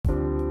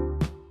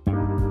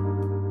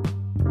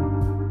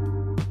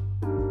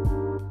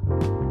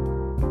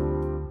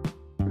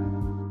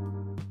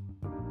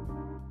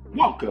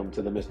Welcome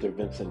to the Mr.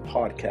 Vincent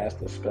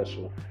Podcast, a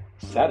special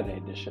Saturday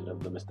edition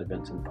of the Mr.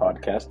 Vincent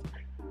Podcast,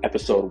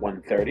 episode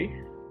 130.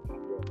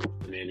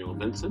 Emmanuel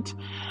Vincent.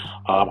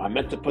 I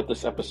meant to put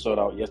this episode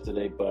out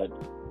yesterday, but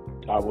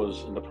I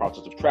was in the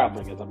process of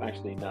traveling as I'm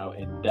actually now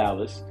in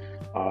Dallas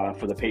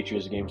for the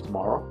Patriots games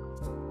tomorrow.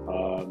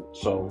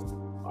 So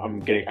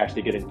I'm getting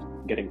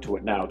to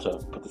it now to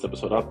put this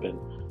episode up, and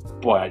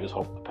boy, I just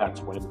hope the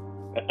Pats win,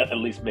 at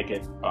least make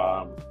it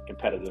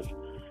competitive.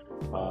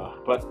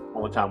 But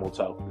only time will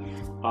tell.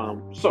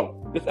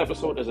 So this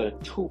episode is a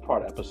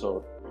two-part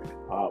episode,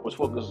 which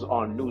focuses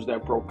on news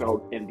that broke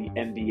out in the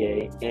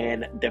NBA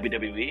and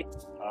WWE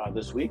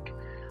this week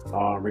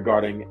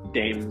regarding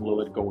Dame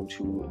Lillard going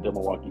to the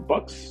Milwaukee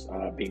Bucks,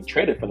 being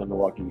traded to the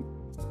Milwaukee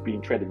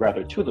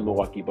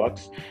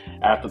Bucks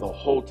after the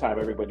whole time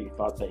everybody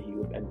thought that he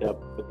would end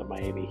up with the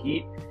Miami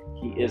Heat.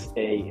 He is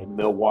a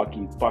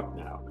Milwaukee Buck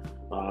now.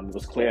 It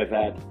was clear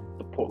that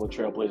the Portland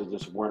Trail Blazers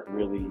just weren't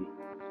really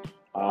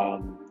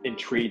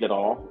intrigued at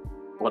all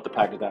what the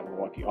package that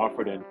Milwaukee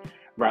offered, and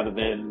rather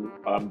than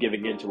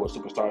giving in to a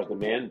superstar's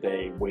demand,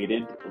 they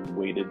waited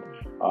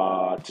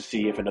to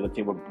see if another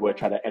team would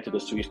try to enter the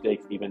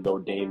sweepstakes, even though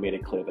Dame made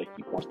it clear that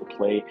he wants to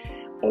play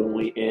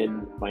only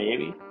in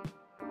Miami.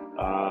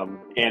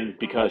 And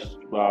because,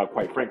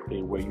 quite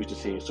frankly, we're used to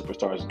seeing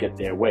superstars get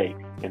their way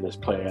in this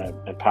player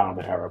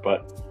empowerment era.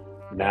 But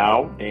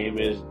now Dame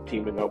is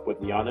teaming up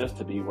with Giannis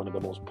to be one of the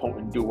most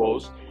potent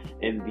duos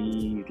in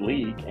the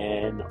league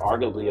and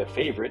arguably a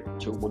favorite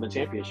to win the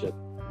championship.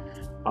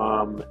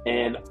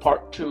 And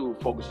part two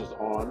focuses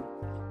on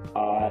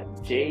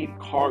Jade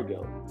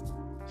Cargill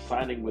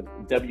signing with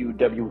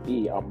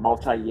WWE, a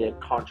multi-year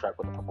contract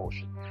with the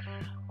promotion.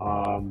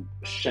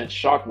 Sent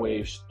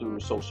shockwaves through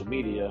social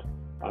media,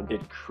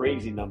 did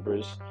crazy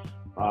numbers,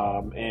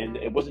 and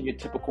it wasn't your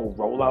typical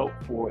rollout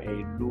for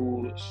a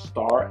new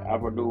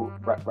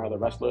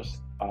wrestler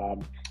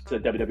to the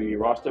WWE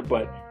roster,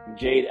 but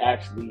Jade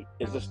actually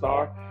is a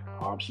star.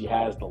 She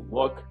has the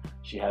look,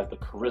 she has the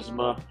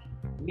charisma,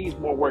 needs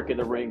more work in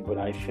the ring, but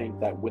I think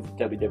that with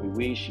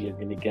WWE, she is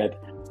going to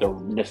get the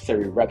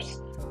necessary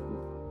reps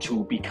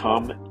to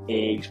become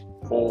a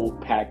full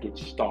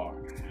package star.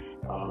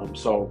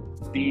 So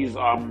these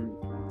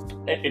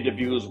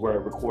interviews were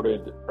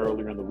recorded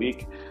earlier in the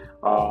week.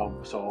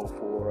 So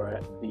for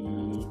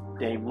the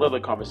Dame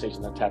Lillard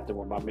conversation, I tapped in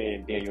with my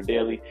man Daniel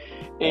Daly,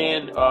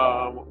 and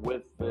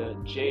with the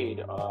Jade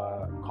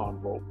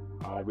convo,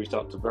 I reached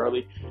out to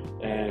Burley,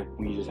 and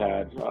we just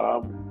had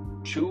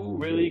two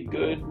really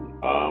good,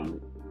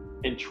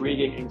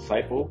 intriguing,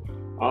 insightful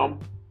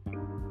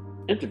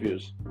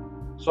interviews.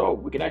 So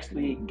we can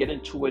actually get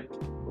into it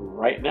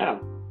right now.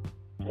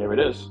 Here it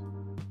is.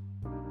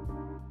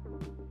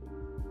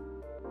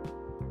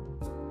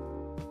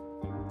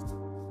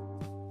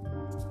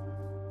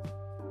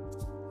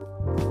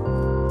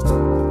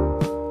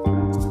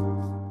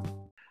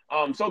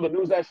 So the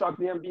news that shocked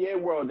the NBA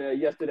world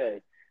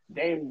yesterday: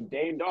 Dame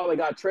Dollar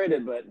got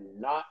traded, but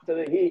not to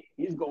the Heat.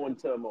 He's going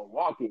to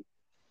Milwaukee.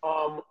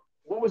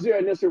 What was your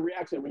initial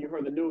reaction when you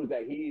heard the news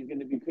that he's going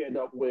to be paired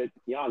up with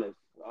Giannis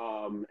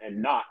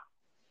and not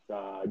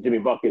Jimmy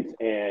Buckets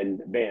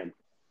and Bam?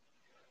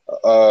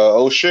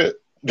 Oh shit!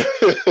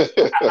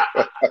 That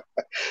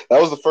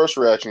was the first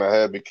reaction I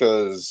had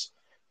because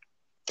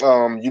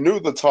you knew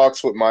the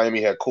talks with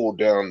Miami had cooled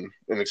down,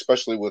 and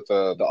especially with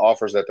the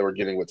offers that they were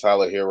getting with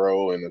Tyler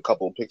Hero and a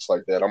couple of picks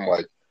like that. I'm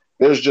like,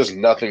 there's just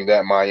nothing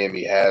that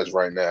Miami has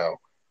right now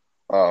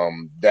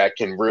that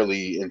can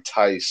really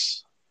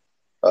entice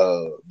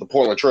the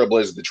Portland Trail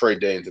Blazers to trade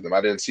Dame to them.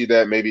 I didn't see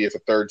that. Maybe if a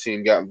third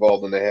team got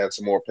involved and they had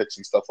some more picks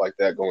and stuff like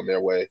that going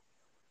their way,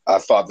 I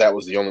thought that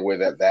was the only way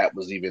that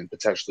was even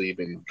potentially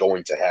even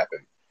going to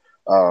happen.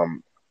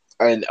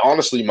 And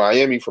honestly,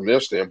 Miami, from their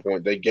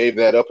standpoint, they gave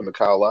that up in the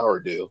Kyle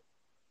Lowry deal,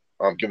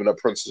 giving up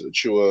Princess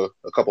Achua,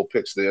 a couple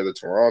picks there to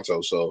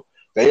Toronto. So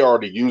they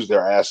already used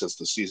their assets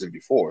the season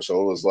before.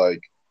 So it was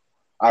like,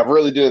 I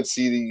really didn't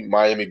see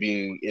Miami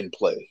being in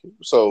play.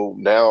 So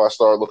now I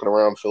start looking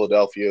around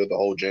Philadelphia, the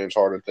whole James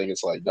Harden thing.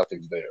 It's like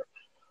nothing's there.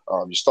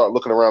 You start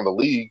looking around the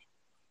league,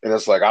 and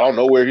it's like, I don't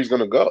know where he's going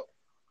to go.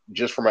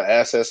 Just from an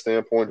asset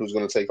standpoint, who's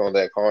going to take on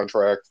that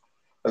contract?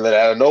 And then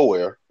out of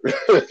nowhere,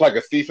 like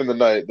a thief in the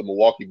night, the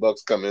Milwaukee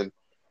Bucks come in,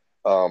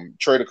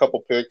 trade a couple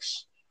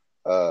picks,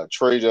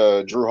 trade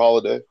Drew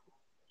Holiday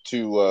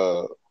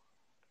to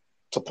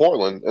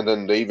Portland, and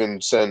then they even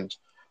send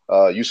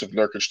Yusuf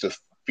Nurkic to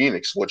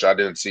Phoenix, which I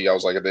didn't see. I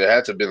was like, there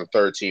had to have been a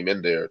third team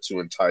in there to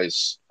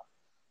entice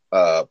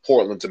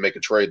Portland to make a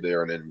trade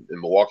there, and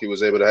Milwaukee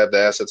was able to have the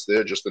assets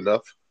there just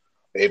enough,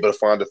 able to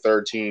find a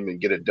third team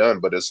and get it done.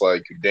 But it's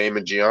like Dame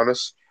and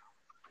Giannis.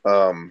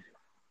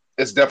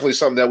 It's definitely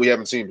something that we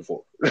haven't seen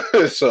before.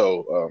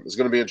 So it's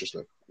going to be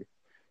interesting.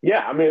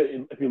 Yeah, I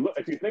mean, if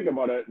you think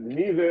about it,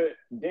 neither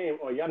Dame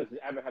or Giannis has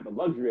ever had the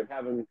luxury of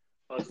having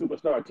a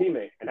superstar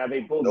teammate, and how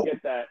they both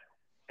get that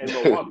in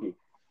Milwaukee.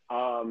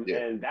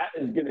 And that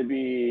is going to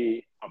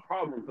be a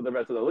problem for the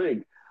rest of the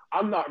league.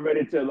 I'm not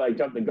ready to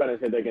jump the gun and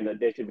say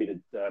they should be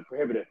the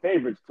prohibitive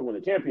favorites to win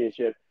the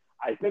championship.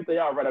 I think they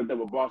are right up there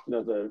with Boston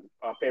as a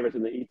favorites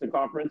in the Eastern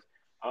Conference.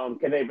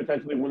 Can they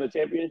potentially win the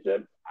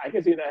championship? I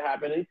can see that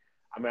happening.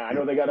 I mean, I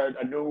know they got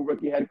a new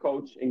rookie head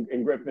coach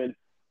in Griffin,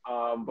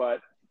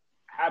 but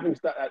having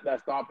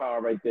that star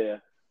power right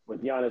there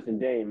with Giannis and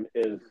Dame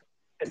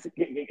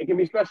it can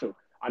be special.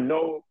 I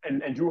know,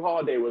 and Drew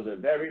Holiday was a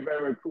very,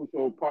 very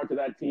crucial part to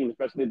that team,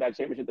 especially that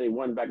championship they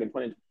won back in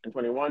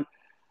 2021.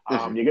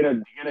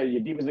 Your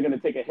defense is gonna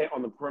take a hit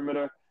on the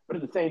perimeter, but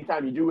at the same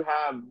time, you do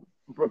have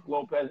Brook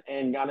Lopez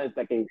and Giannis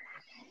that can.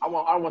 I don't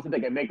want to say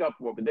they can make up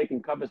for it, but they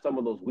can cover some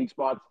of those weak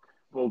spots.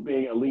 Both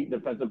being elite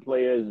defensive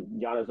players,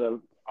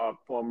 Giannis, a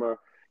former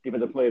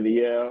defensive player of the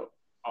year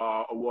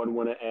award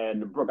winner,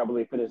 and Brook, I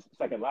believe, finished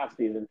second last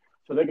season.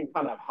 So they can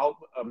kind of help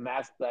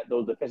mask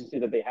those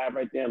deficiencies that they have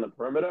right there on the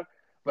perimeter.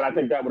 But I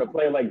think that with a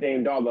player like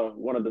Dame Dollar,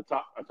 one of the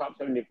top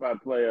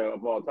 75 player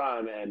of all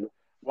time, and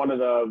one of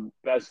the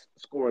best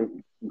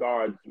scoring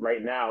guards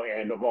right now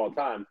and of all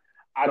time,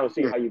 I don't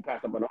see how you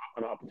pass up on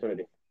an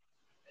opportunity.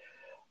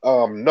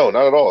 No,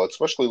 not at all.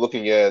 Especially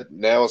looking at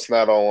now, it's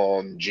not all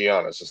on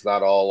Giannis. It's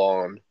not all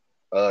on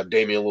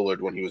Damian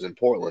Lillard when he was in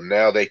Portland.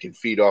 Now they can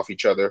feed off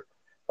each other.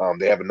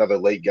 They have another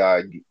late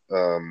guy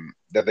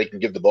that they can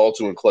give the ball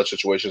to in clutch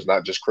situations,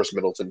 not just Chris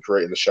Middleton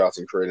creating the shots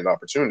and creating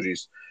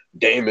opportunities.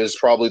 Dame is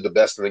probably the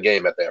best in the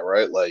game at that,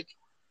 right? Like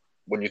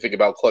when you think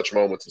about clutch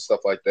moments and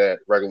stuff like that,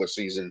 regular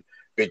season,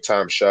 big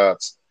time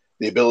shots,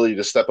 the ability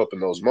to step up in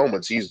those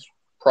moments, he's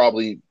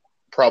probably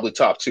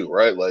top two,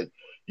 right? Like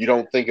you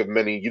don't get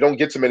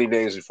to many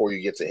names before you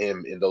get to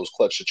him in those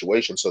clutch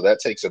situations. So that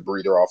takes a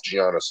breather off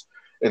Giannis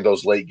in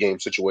those late game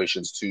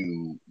situations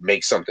to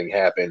make something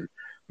happen,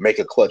 make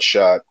a clutch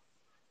shot,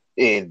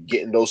 and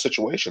get in those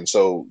situations.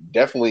 So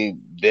definitely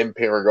them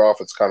pairing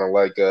off, it's kind of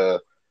like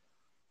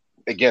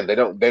again, they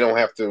don't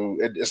have to.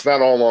 It's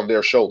not all on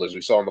their shoulders.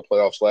 We saw in the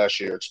playoffs last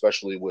year,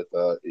 especially with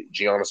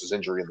Giannis's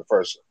injury in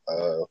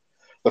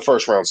the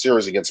first round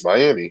series against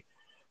Miami.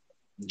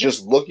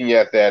 Just looking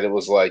at that, it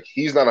was like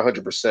he's not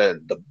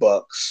 100%. The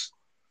Bucks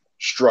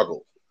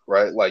struggled,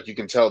 right? Like you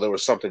can tell there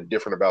was something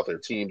different about their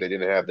team. They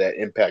didn't have that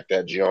impact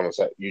that Giannis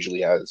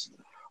usually has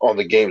on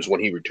the games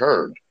when he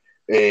returned.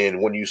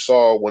 And when you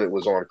saw when it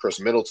was on Chris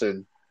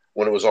Middleton,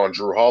 when it was on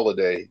Drew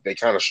Holiday, they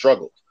kind of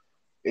struggled.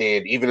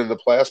 And even in the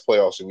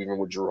playoffs, even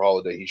with Drew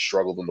Holiday, he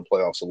struggled in the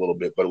playoffs a little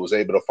bit, but was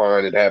able to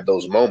find and have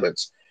those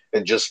moments.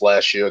 And just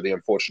last year, the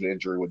unfortunate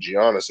injury with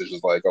Giannis is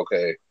just like,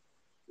 okay,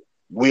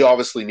 we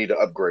obviously need to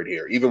upgrade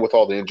here. Even with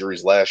all the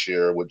injuries last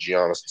year with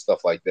Giannis and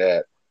stuff like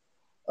that,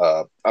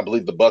 I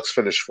believe the Bucks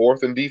finished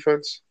fourth in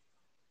defense.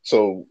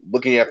 So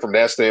looking at from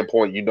that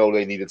standpoint, you know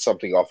they needed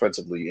something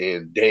offensively.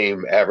 And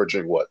Dame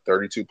averaging,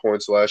 32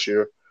 points last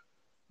year,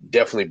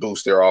 definitely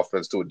boosts their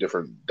offense to a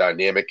different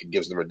dynamic. It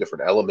gives them a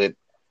different element,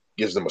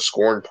 gives them a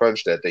scoring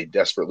punch that they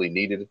desperately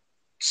needed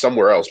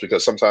somewhere else.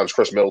 Because sometimes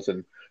Chris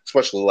Middleton,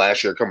 especially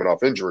last year coming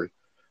off injury,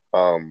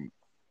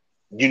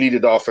 you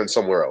needed offense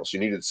somewhere else. You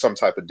needed some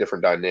type of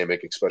different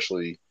dynamic,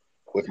 especially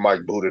with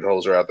Mike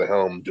Budenholzer at the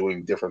helm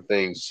doing different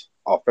things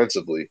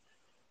offensively.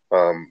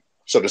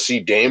 So to see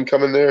Dame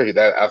come in there,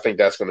 I think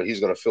he's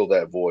gonna fill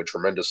that void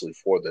tremendously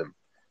for them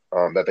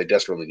that they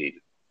desperately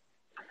needed.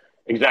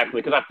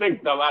 Exactly, because I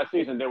think the last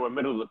season they were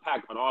middle of the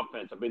pack on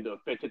offense. I mean, they were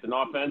fifth in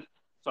offense.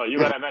 So you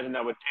gotta imagine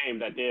that with Dame,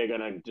 that they're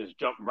gonna just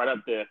jump right up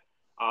there,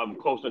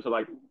 closer to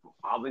like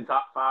probably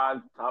top 5,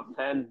 top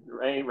 10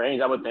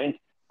 range, I would think,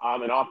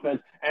 in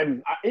offense.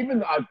 And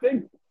I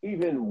think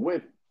even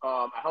with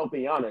a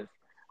healthy Giannis,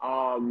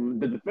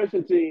 the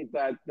deficiency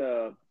that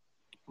the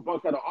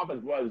Bucks had on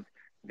offense was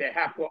their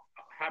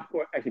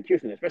half-court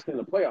execution, especially in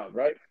the playoffs,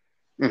 right?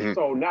 Mm-hmm.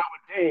 So now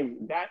with Dame,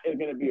 that is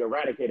going to be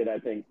eradicated, I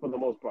think, for the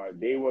most part.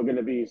 They were going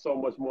to be so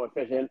much more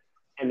efficient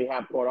in the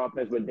half-court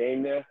offense with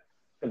Dame there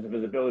because of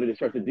his ability to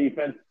stretch the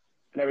defense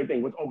and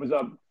everything, which opens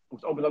up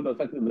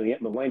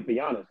the lane for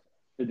Giannis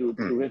to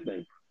do his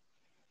thing.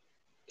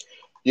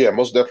 Yeah,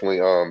 most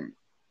definitely.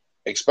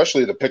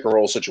 Especially the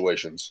pick-and-roll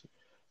situations.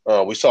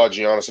 We saw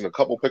Giannis in a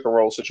couple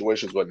pick-and-roll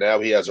situations, but now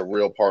he has a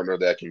real partner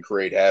that can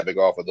create havoc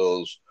off of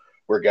those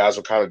where guys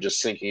are kind of just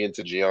sinking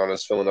into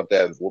Giannis, filling up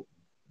the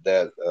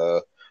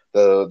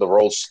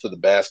rolls to the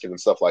basket and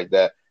stuff like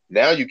that.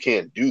 Now you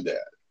can't do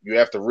that. You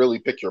have to really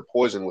pick your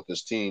poison with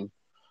this team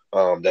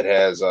that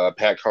has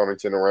Pat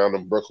Connaughton around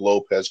him, Brook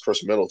Lopez,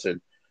 Chris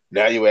Middleton.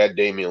 Now you add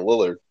Damian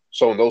Lillard.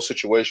 So in those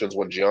situations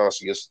when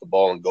Giannis gets the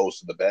ball and goes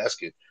to the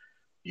basket,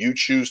 you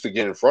choose to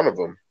get in front of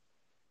him.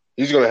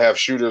 He's going to have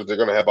shooters. They're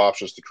going to have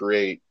options to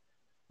create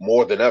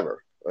more than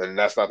ever. And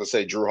that's not to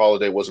say Drew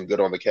Holiday wasn't good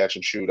on the catch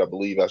and shoot. I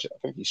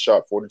think he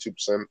shot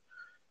 42%,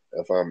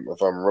 if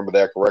I remember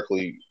that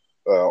correctly,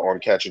 on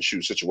catch and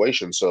shoot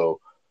situations. So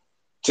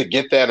to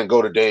get that and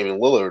go to Damian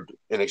Lillard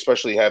and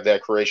especially have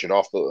that creation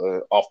off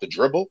the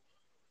dribble,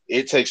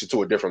 it takes it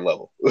to a different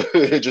level.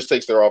 It just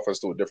takes their offense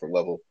to a different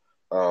level.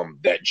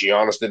 That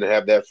Giannis didn't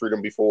have that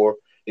freedom before,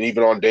 and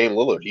even on Dame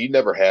Lillard, he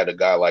never had a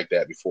guy like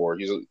that before.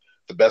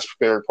 The best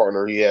preparing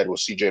partner he had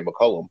was C.J.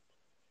 McCollum,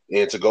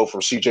 and to go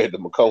from C.J. to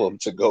McCollum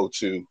to go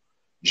to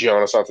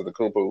Giannis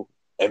Antetokounmpo,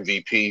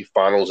 MVP,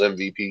 Finals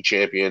MVP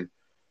champion,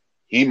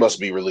 he must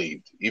be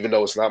relieved. Even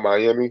though it's not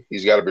Miami,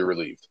 he's got to be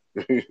relieved.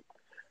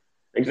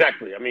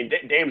 Exactly. I mean,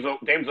 Dame's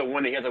a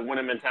winner. He has a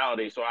winning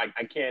mentality, so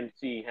I can't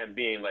see him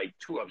being like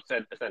too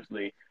upset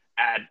essentially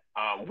at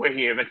where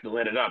he eventually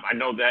landed up. I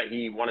know that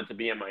he wanted to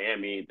be in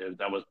Miami.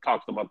 That was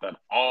talks about that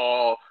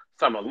all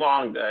summer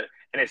long.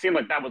 And it seemed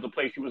like that was the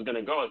place he was going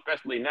to go,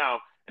 especially now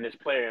in this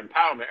player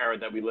empowerment era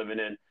that we living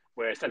in,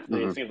 where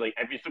essentially it seems like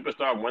every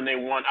superstar, when they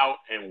want out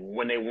and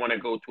when they want to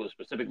go to a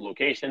specific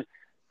location,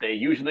 they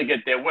usually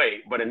get their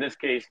way. But in this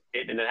case,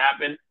 it didn't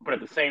happen. But at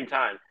the same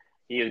time,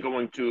 he is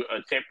going to a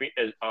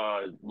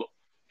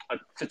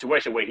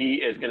situation where he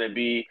is going to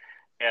be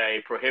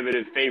a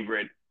prohibitive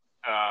favorite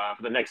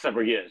for the next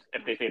several years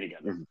if they stay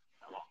together.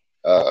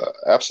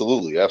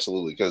 Absolutely,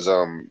 absolutely. Because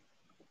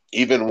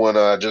even when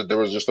there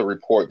was just a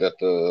report that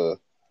the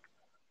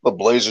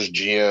Blazers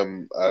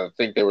GM, I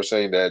think they were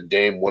saying that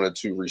Dame wanted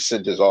to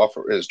rescind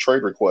his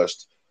trade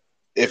request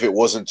if it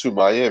wasn't to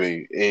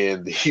Miami,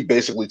 and he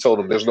basically told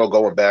him there's no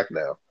going back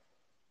now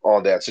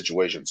on that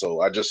situation.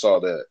 So I just saw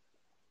that.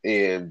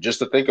 And just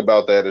to think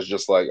about that is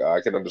just like,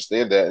 I can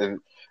understand that. And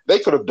they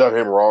could have done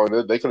him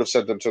wrong. They could have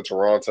sent him to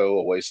Toronto,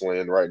 a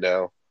wasteland right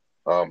now.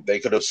 They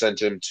could have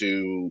sent him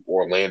to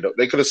Orlando.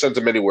 They could have sent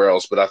him anywhere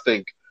else. But I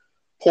think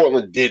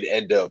Portland did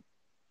end up,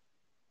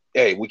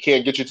 hey, we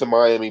can't get you to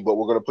Miami, but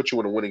we're going to put you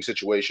in a winning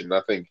situation. And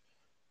I think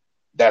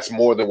that's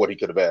more than what he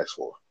could have asked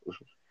for.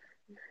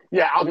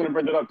 Yeah, I was going to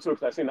bring that up too,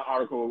 because I seen the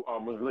article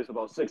was released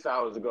about 6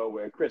 hours ago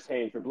where Chris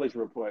Haynes from Bleacher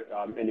Report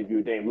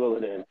interviewed Dame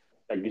Lillard, and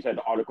like you said,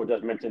 the article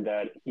does mention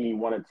that Dame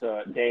wanted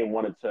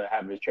to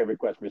have his trade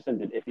request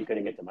rescinded if he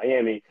couldn't get to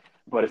Miami,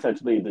 but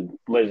essentially the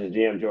Blazers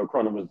GM Joe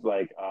Cronin was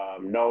like,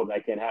 no,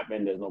 that can't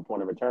happen. There's no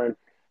point of return.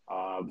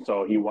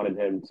 So he wanted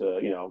him to,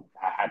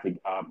 have to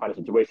find a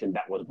situation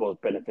that was both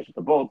beneficial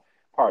to both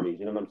parties.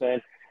 You know what I'm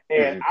saying?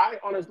 And I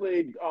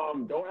honestly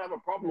don't have a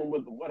problem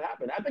with what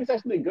happened. I think it's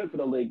actually good for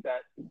the league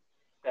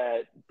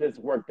that this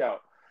worked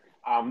out.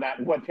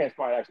 That what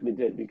transpired actually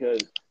did, because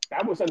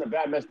that would send a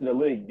bad message to the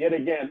league. Yet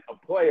again,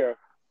 a player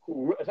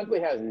who essentially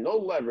has no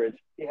leverage.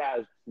 He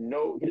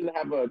doesn't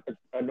have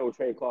a no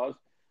trade clause.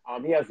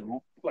 He has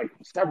like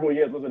several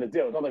years left in the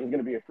deal. It's not like he's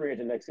going to be a free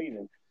agent next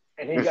season,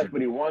 and he gets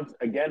what he wants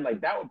again.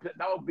 Like that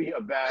would be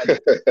a bad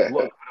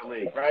look for the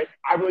league, right?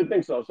 I really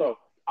think so. So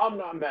I'm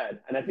not mad,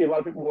 and I see a lot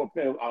of people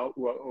who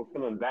are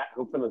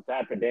feeling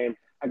sad for Dame.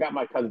 I got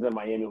my cousins in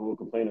Miami who were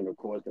complaining, of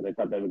course, because they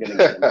thought they were going to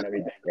get him and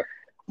everything.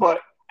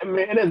 But I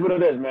mean, it is what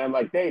it is, man.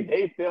 Like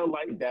they feel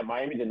like that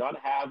Miami did not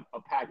have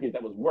a package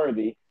that was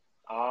worthy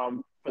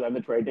for them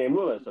to trade Dame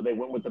Lillard, so they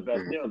went with the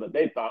best deal that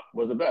they thought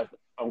was the best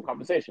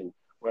compensation.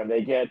 Where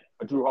they get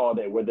a Drew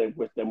Holiday,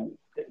 which them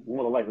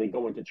more than likely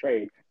going to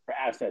trade for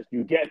assets.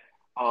 You get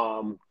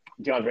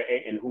DeAndre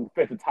Ayton, who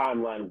fits the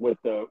timeline with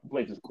the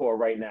Blazers core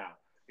right now.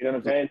 You know what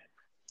I'm saying?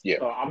 Yeah.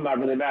 So I'm not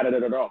really mad at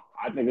it at all.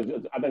 I think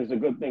it's a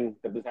good thing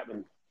that this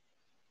happened.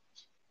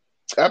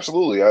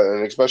 Absolutely,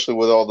 and especially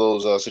with all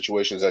those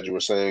situations that you were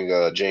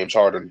saying, James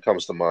Harden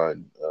comes to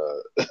mind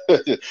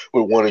with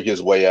wanting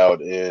his way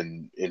out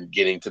and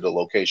getting to the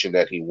location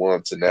that he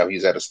wants, and now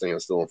he's at a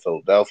standstill in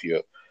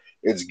Philadelphia.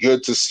 It's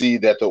good to see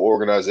that the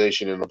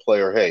organization and the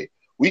player, hey,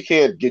 we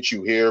can't get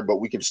you here, but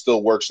we can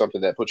still work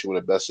something that puts you in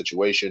the best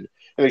situation.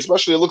 And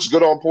especially it looks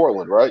good on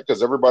Portland, right?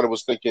 Because everybody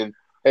was thinking,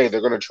 hey, they're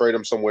going to trade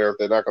him somewhere. If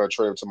they're not going to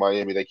trade him to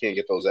Miami, they can't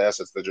get those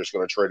assets. They're just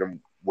going to trade him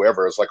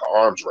wherever. It's like an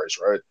arms race,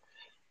 right?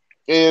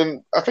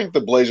 And I think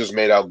the Blazers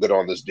made out good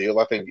on this deal.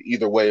 I think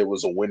either way, it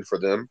was a win for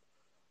them.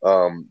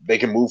 They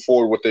can move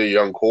forward with their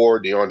young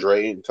core. DeAndre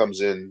Ayton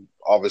comes in,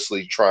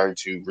 obviously trying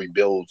to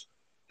rebuild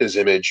his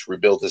image,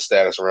 rebuild his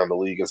status around the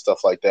league and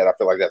stuff like that. I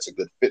feel like that's a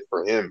good fit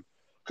for him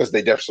because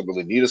they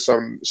definitely need a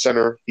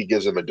center. He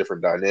gives them a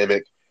different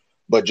dynamic.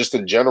 But just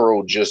in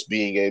general, just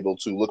being able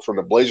to look from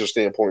the Blazers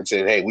standpoint and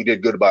saying, hey, we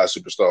did good by a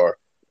superstar.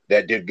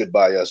 That did good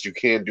by us. You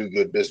can do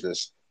good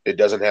business. It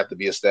doesn't have to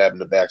be a stab in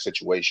the back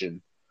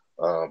situation.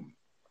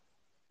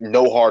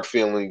 No hard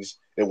feelings.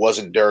 It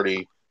wasn't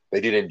dirty.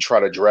 They didn't try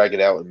to drag it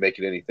out and make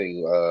it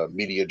anything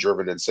media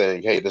driven and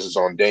saying, hey, this is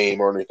on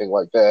Dame or anything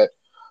like that.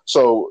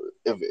 So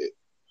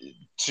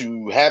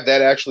to have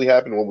that actually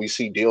happen when we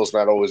see deals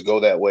not always go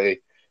that way,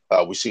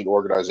 we've seen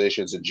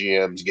organizations and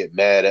GMs get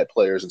mad at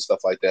players and stuff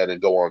like that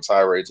and go on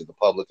tirades in the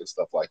public and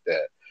stuff like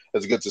that.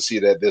 It's good to see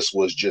that this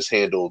was just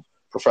handled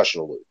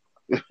professionally.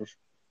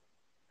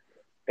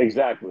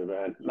 Exactly,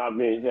 man. Not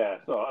me, yeah.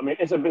 So I mean,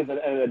 it's a business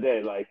at the end of the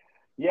day. Like,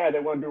 yeah, they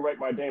want to do right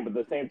by Dame, but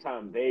at the same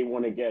time, they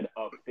want to get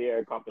a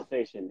fair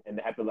compensation, and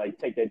they have to like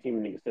take their team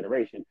into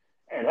consideration.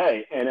 And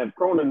hey, and if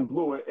Cronin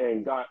blew it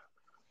and got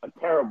a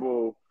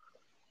terrible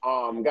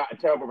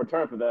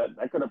return for that,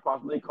 that could have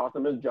possibly cost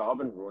him his job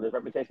and ruined his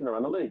reputation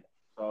around the league.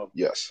 So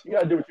yes, you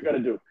got to do what you got to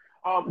do.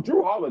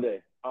 Drew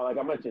Holiday, like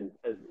I mentioned,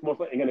 is most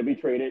likely going to be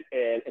traded,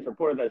 and it's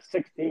reported that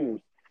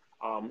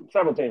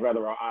several teams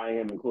rather, are eyeing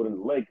him, including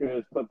the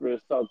Lakers, Clippers,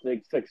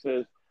 Celtics,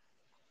 Sixers.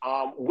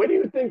 Where do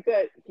you think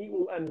that he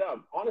will end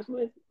up?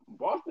 Honestly,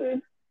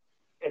 Boston.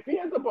 If he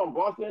ends up on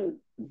Boston,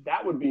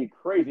 that would be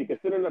crazy,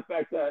 considering the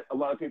fact that a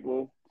lot of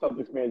people,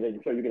 Celtics fans, and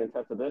I'm sure you can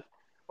attest to this,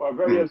 are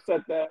very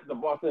upset that the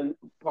Boston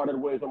parted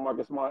ways with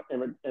Marcus Smart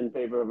in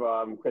favor of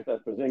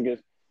Kristaps Porzingis.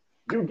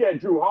 You get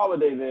Drew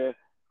Holiday there,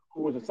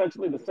 who was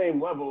essentially the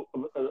same level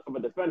of a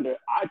defender.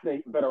 I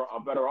think a better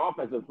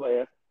offensive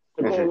player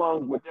to go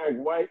along with Derek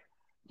White,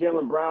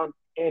 Jaylen Brown,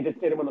 and just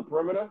hit him on the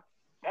perimeter.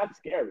 That's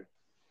scary.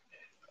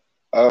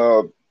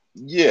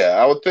 Yeah,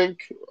 I would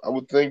think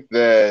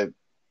that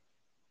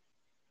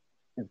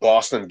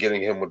Boston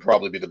getting him would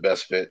probably be the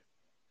best fit.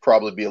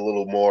 Probably be a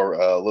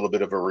little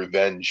bit of a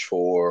revenge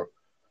for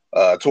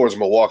towards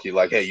Milwaukee.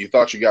 Like, hey, you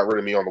thought you got rid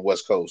of me on the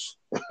West Coast.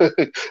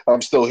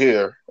 I'm still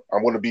here.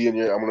 I'm going to be in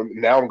your.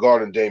 I'm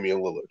guarding Damian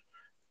Lillard,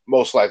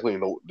 most likely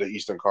in the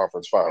Eastern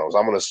Conference Finals.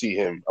 I'm going to see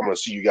him. I'm going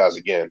to see you guys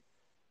again,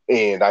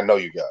 and I know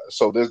you guys.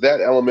 So there's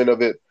that element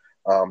of it.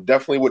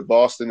 Definitely with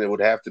Boston, it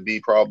would have to be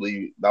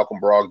probably Malcolm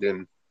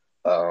Brogdon,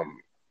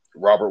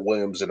 Robert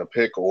Williams in a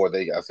pick, or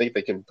I think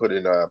they can put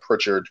in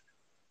Pritchard,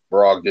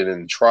 Brogdon,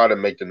 and try to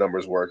make the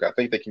numbers work. I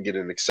think they can get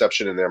an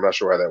exception in there. I'm not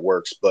sure how that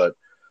works, but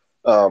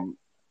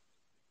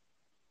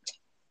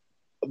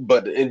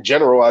in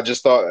general, I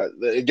just thought,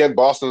 again,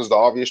 Boston is the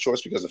obvious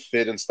choice because of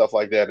fit and stuff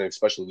like that, and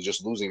especially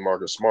just losing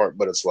Marcus Smart.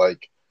 But it's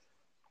like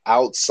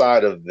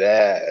outside of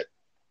that,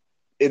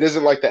 it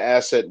isn't like the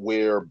asset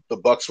where the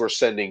Bucks were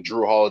sending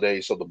Drew Holiday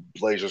so the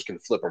Blazers can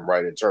flip him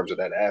right in terms of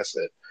that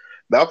asset.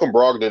 Malcolm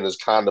Brogdon is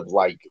kind of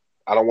like,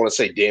 I don't want to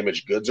say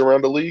damaged goods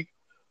around the league,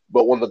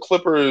 but when the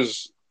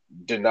Clippers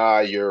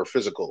deny your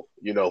physical,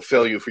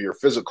 fail you for your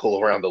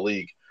physical around the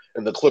league,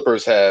 and the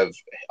Clippers have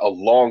a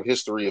long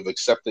history of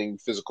accepting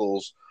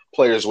physicals,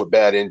 players with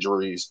bad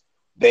injuries,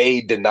 they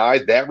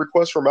denied that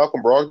request for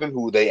Malcolm Brogdon,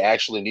 who they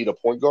actually need a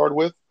point guard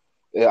with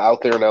out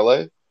there in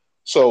LA.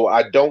 So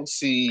I don't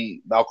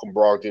see Malcolm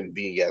Brogdon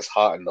being as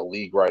hot in the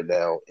league right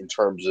now in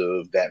terms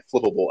of that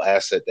flippable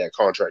asset, that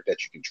contract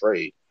that you can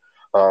trade.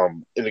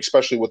 And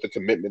especially with the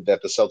commitment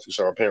that the Celtics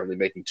are apparently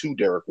making to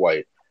Derek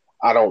White,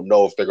 I don't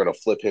know if they're going to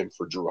flip him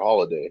for Drew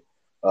Holiday.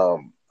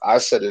 I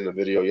said in a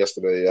video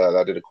yesterday,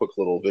 I did a quick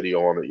little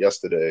video on it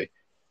yesterday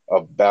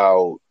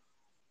about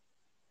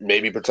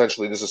maybe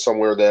potentially this is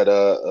somewhere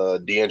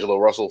that D'Angelo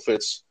Russell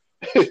fits.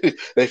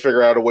 They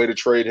figure out a way to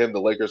trade him.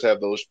 The Lakers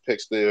have those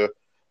picks there.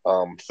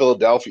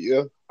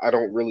 Philadelphia, I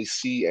don't really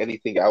see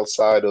anything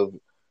outside of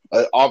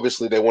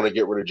obviously they want to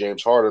get rid of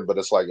James Harden, but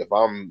it's like if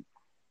I'm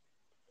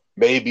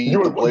maybe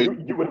you would want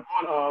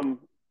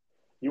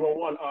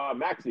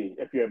Maxey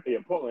if you're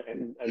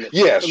Portland and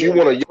yes, you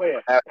want to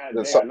player and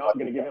they are not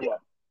going to give him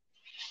up.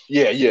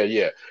 Yeah.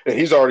 And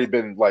he's already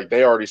been like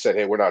they already said,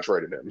 hey, we're not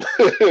trading him.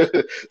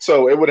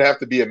 So it would have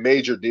to be a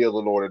major deal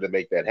in order to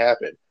make that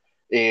happen.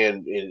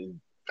 And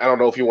I don't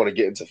know if you want to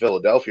get into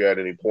Philadelphia at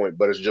any point,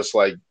 but it's just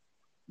like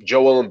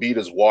Joel Embiid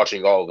is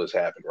watching all of this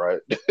happen, right?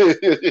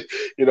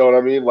 You know what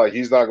I mean? Like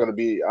he's not going to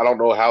be. I don't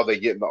know how they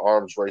get in the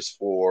arms race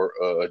for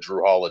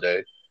Drew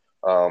Holiday.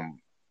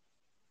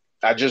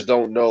 I just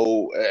don't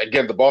know.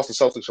 Again, the Boston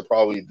Celtics are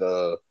probably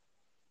the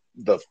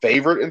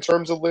favorite in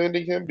terms of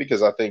landing him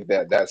because I think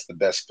that's the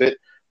best fit.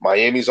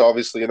 Miami's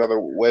obviously another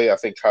way. I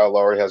think Kyle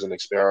Lowry has an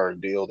expiring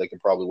deal. They can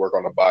probably work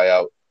on a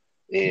buyout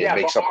and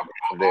make something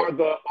from there.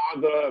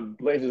 Are the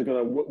Blazers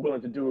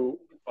willing to do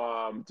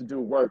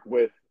work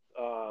with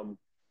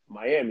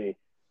Miami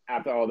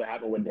after all that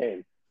happened with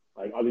Dame?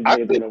 Like, are they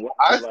going to work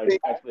actually?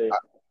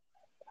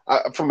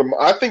 I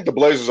think the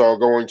Blazers are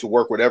going to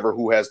work whatever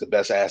who has the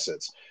best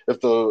assets.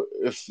 If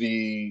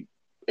the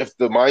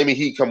Miami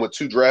Heat come with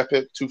 2 draft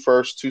picks, 2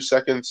 firsts, 2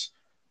 seconds,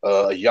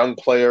 a young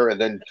player, and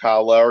then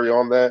Kyle Lowry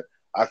on that,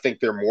 I think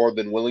they're more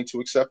than willing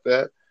to accept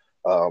that.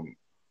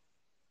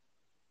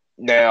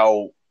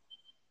 Now,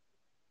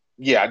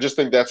 yeah, I just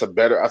think that's a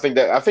better. I think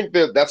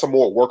that's a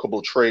more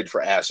workable trade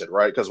for asset,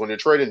 right? Because when you're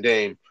trading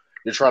Dame,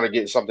 you're trying to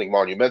get something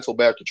monumental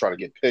back. You're trying to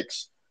get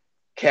picks,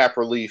 cap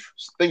relief,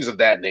 things of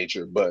that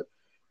nature. But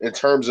in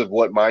terms of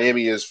what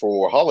Miami is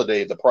for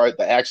Holiday, the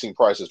asking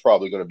price is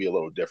probably going to be a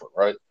little different,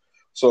 right?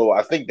 So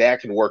I think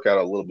that can work out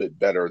a little bit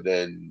better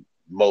than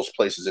most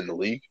places in the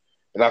league.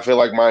 And I feel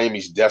like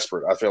Miami's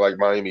desperate. I feel like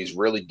Miami's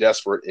really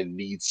desperate and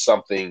needs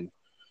something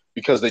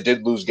because they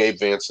did lose Gabe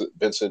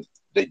Vincent.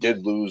 They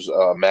did lose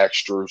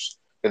Max Strus.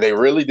 And they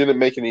really didn't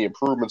make any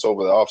improvements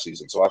over the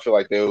offseason. So I feel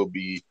like they will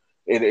be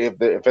 – and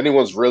if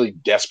anyone's really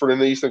desperate in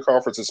the Eastern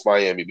Conference, it's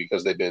Miami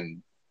because they've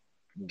been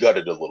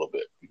gutted a little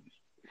bit.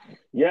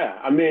 Yeah,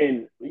 I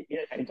mean,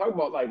 and talk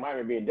about like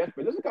Miami being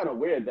desperate. This is kind of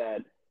weird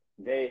that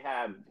they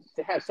have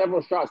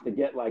several shots to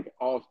get like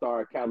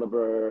all-star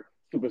caliber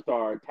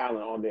superstar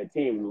talent on their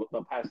team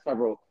the past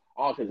several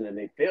offseasons, and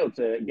they failed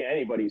to get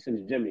anybody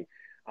since Jimmy.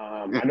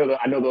 I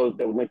know those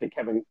that were linked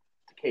to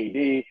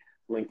KD,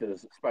 linked to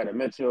Spider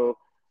Mitchell,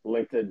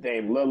 linked to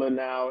Dame Lillard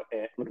now,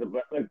 and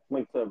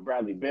linked to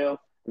Bradley Beal,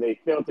 and they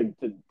failed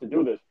to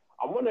do this.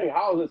 I'm wondering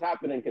how is this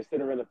happening,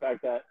 considering the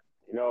fact that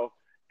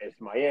it's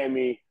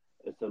Miami.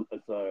 It's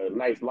a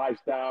nice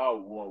lifestyle,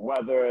 warm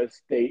weather,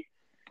 state,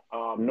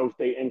 no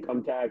state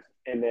income tax,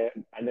 and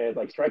they're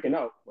like striking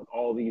out with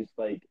all these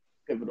like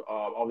pivotal,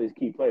 all these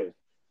key players.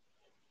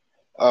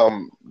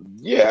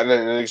 Yeah,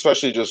 and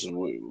especially just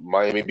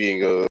Miami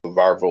being a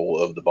survival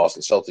of the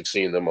Boston Celtics,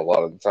 seeing them a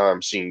lot of the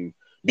time,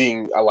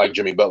 I like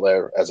Jimmy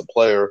Butler as a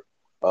player,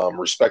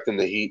 respecting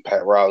the Heat,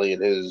 Pat Riley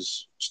and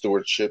his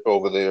stewardship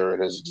over there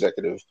and his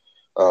executive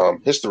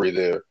history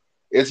there.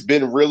 It's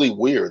been really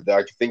weird.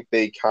 I think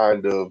they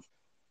kind of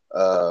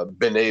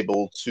been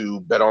able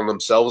to bet on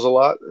themselves a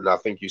lot, and I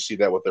think you see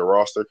that with their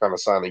roster, kind of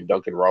signing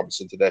Duncan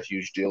Robinson to that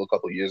huge deal a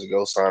couple of years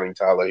ago, signing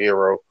Tyler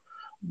Hero,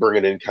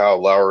 bringing in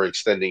Kyle Lowry,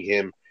 extending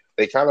him.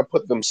 They kind of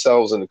put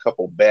themselves in a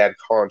couple bad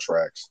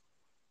contracts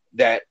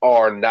that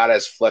are not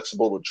as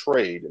flexible to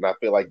trade, and I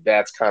feel like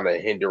that's kind of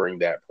hindering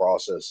that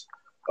process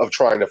of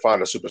trying to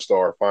find a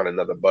superstar, find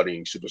another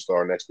budding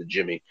superstar next to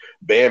Jimmy.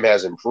 Bam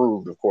has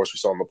improved, of course, we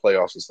saw in the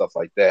playoffs and stuff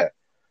like that.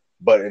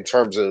 But in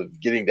terms of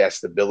getting that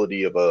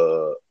stability of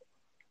a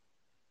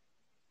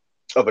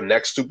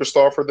next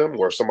superstar for them,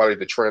 or somebody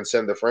to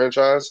transcend the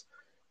franchise,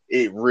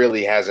 it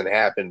really hasn't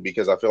happened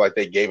because I feel like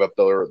they gave up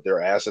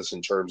their assets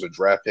in terms of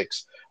draft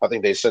picks. I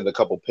think they sent a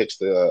couple picks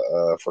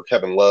for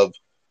Kevin Love,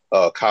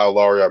 Kyle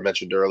Lowry. I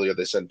mentioned earlier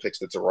they sent picks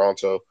to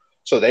Toronto,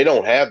 so they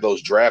don't have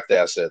those draft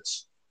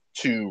assets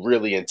to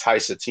really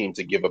entice a team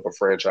to give up a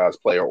franchise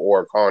player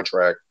or a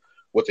contract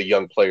with a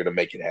young player to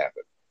make it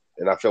happen.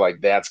 And I feel like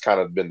that's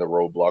kind of been the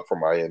roadblock for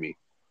Miami.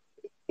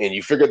 And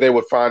you figured they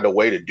would find a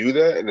way to do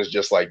that, and it's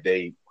just like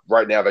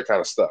right now they're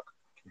kind of stuck.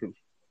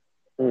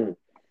 And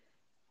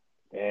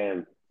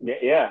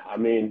yeah, I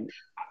mean,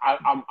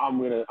 I'm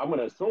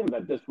gonna assume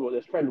that this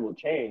trend will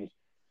change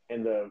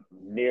in the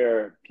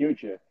near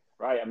future,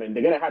 right? I mean,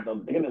 they're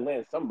gonna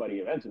land somebody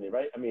eventually,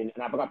 right? I mean,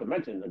 and I forgot to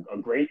mention a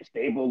great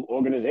stable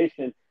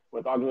organization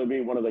with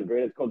arguably one of the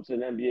greatest coaches in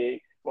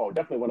NBA. Well,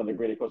 definitely one of the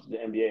greatest coaches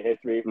in NBA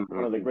history,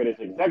 one of the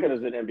greatest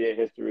executives in NBA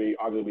history,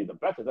 arguably the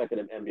best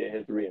executive in NBA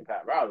history, and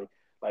Pat Riley.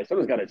 Like,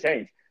 something's got to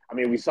change. I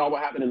mean, we saw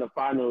what happened in the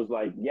finals.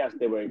 Like, yes,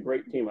 they were a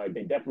great team. Like,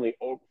 they definitely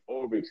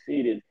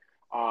overexceeded.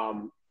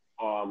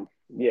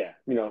 Yeah,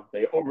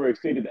 they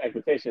overexceeded the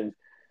expectations.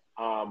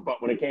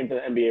 But when it came to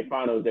the NBA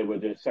finals, they were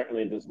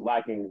certainly just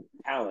lacking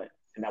talent,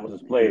 and that was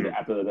displayed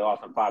after they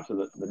lost in 5 to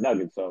the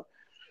Nuggets. So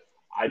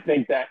I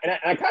think that, and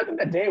I kind of think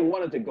that Dame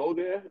wanted to go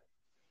there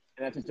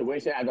in that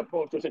situation as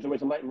opposed to a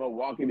situation like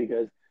Milwaukee,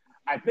 because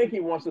I think he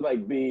wants to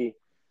be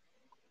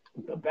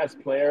the best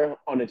player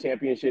on the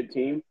championship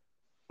team,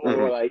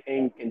 or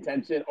in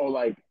contention,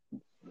 or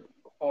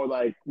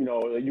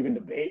you can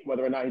debate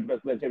whether or not he's the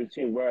best player on the championship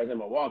team. Whereas in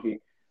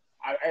Milwaukee,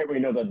 I already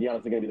know that Giannis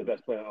is going to be the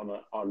best player on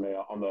the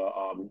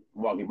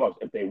Milwaukee Bucks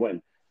if they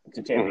win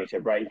the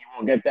championship, right? He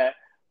won't get that,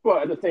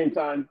 but at the same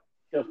time,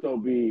 he'll still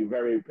be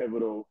very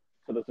pivotal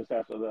to the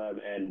success of them,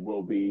 and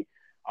will be.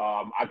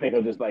 I think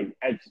he'll just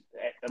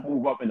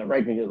move up in the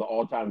rankings as the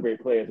all-time great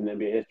players in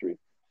NBA history.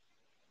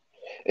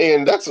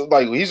 And that's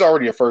he's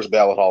already a first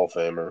ballot Hall of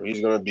Famer.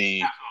 He's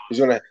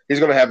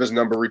gonna have his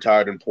number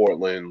retired in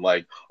Portland.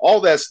 Like,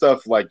 all that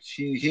stuff. Like,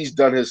 he's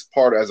done his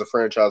part as a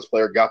franchise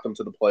player, got them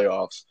to the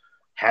playoffs,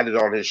 had it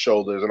on his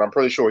shoulders, and I'm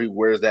pretty sure he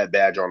wears that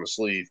badge on the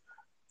sleeve.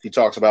 He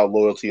talks about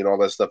loyalty and all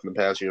that stuff in the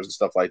past years and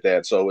stuff like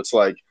that. So it's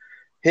like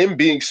him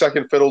being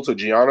second fiddle to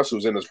Giannis,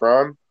 who's in his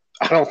prime.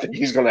 I don't think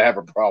he's going to have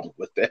a problem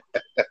with that.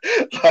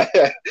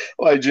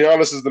 like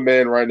Giannis is the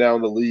man right now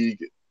in the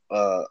league,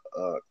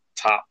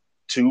 top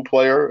 2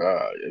 player.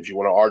 If you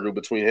want to argue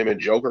between him and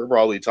Joker,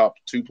 probably top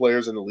 2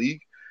 players in the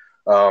league.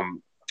 I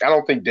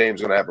don't think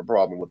Dame's going to have a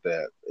problem with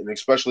that, and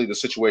especially the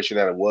situation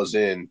that it was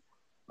in.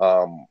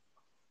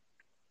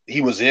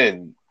 He was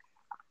in.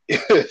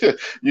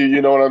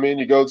 you know what I mean?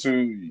 You go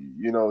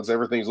to,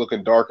 everything's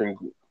looking dark and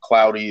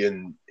cloudy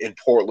in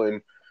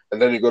Portland.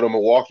 And then you go to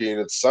Milwaukee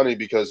and it's sunny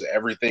because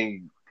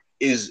everything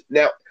is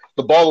now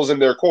the ball is in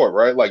their court,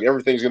 right? Like,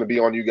 everything's going to be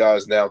on you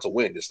guys now to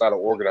win. It's not an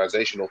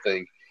organizational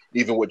thing.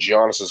 Even with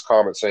Giannis's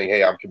comment saying,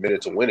 "Hey, I'm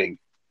committed to winning,"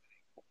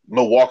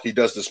 Milwaukee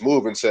does this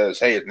move and says,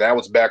 "Hey, now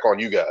it's back on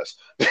you guys."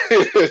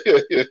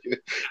 You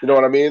know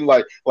what I mean?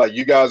 Like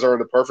you guys are in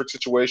the perfect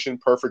situation,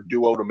 perfect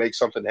duo to make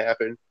something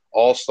happen.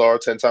 All-star,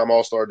 10-time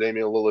All-star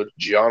Damian Lillard,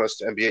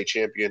 Giannis, NBA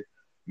champion.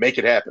 Make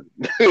it happen.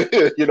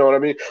 You know what I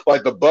mean?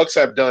 Like, the Bucks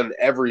have done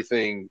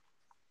everything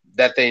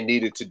that they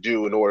needed to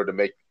do in order to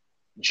make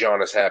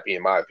Giannis happy,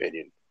 in my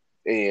opinion,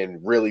 and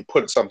really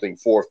put something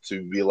forth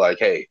to be like,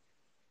 "Hey,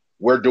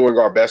 we're doing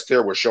our best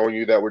here. We're showing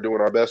you that we're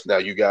doing our best. Now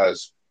you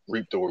guys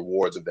reap the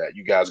rewards of that.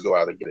 You guys go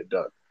out and get it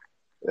done."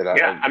 And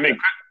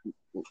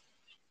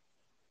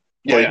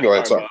you can go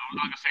ahead. Sorry. I was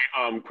going to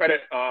say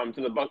credit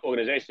to the Bucks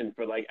organization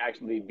for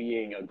actually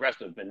being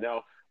aggressive and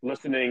now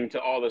listening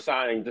to all the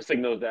signs, the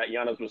signals that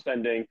Giannis was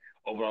sending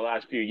over the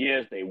last few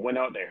years. They went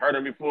out, they heard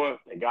him before,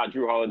 they got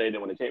Drew Holiday, they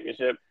won the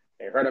championship.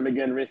 They heard him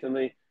again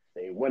recently.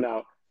 They went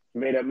out,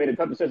 made a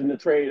tough decision to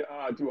trade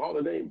Drew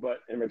Holiday,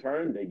 but in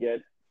return, they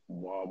get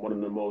one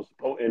of the most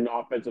potent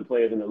offensive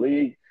players in the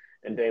league,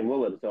 and Dame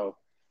Lillard. So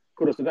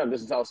kudos to them.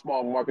 This is how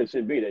small markets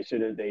should be.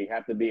 They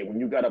have to be. When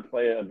you got a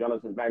player of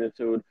Giannis'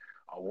 magnitude,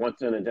 a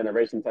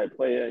once-in-a-generation type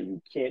player,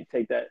 you can't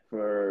take that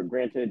for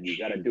granted. You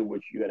got to do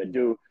what you got to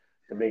do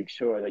to make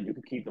sure that you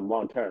can keep them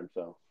long term.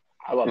 So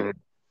I love it.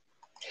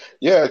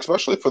 Yeah,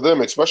 especially for them,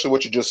 especially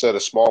what you just said,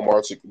 of small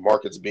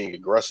markets being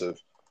aggressive.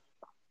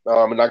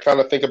 And I kind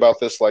of think about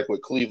this like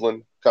with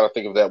Cleveland, kind of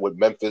think of that with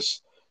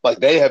Memphis. Like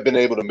they have been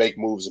able to make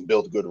moves and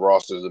build good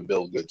rosters and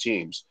build good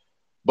teams.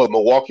 But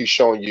Milwaukee's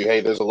showing you,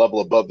 hey, there's a level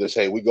above this.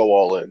 Hey, we go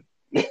all in.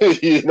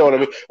 You know what I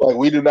mean? Like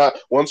we do not,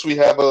 once we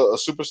have a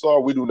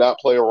superstar, we do not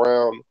play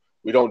around.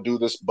 We don't do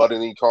this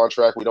buttoning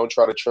contract. We don't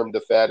try to trim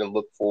the fat and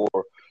look for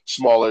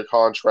smaller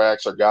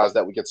contracts or guys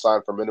that we can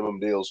sign for minimum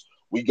deals.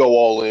 We go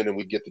all in and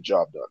we get the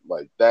job done.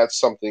 Like that's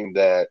something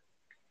that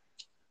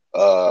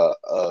uh,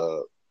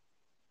 uh,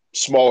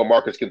 smaller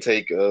markets can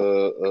take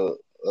a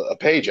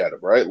page out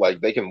of, right?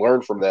 Like they can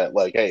learn from that.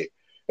 Like, hey,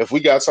 if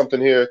we got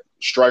something here,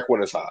 strike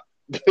when it's hot.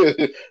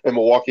 And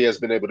Milwaukee has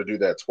been able to do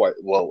that twice.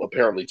 Well,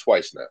 apparently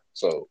twice now.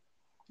 So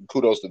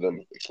kudos to them,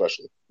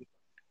 especially.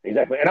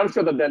 Exactly, and I'm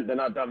sure that they're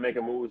not done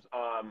making moves.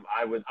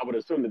 I would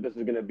assume that this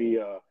is going to be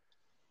a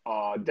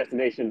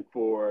destination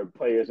for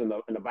players in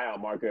the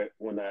buyout market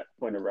when that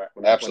point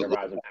Absolutely.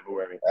 arrives in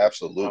February.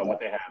 Absolutely. What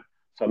they have,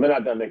 so they're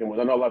not done making moves.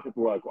 I know a lot of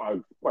people are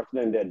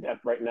questioning their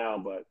depth right now,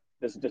 but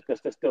this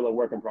is still a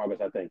work in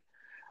progress, I think.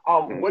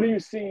 What do you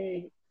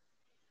see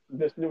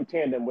this new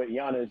tandem with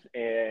Giannis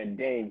and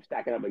Dame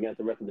stacking up against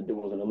the rest of the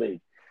duos in the league?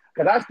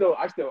 Because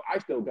I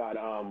still got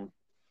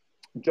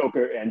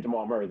Joker and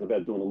Jamal Murray as the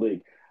best duo in the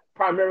league,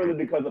 primarily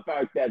because of the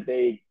fact that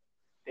they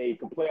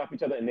can play off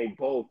each other and they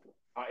both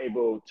are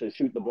able to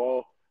shoot the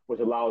ball, which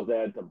allows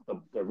that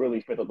to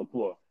really space out the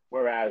floor.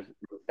 Whereas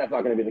that's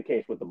not going to be the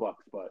case with the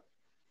Bucks. But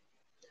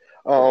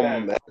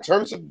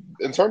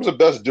In terms of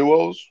best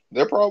duos,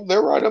 they're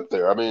right up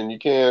there. I mean, you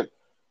can't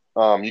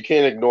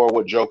ignore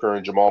what Joker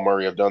and Jamal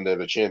Murray have done. They're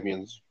the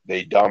champions.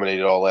 They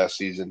dominated all last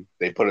season.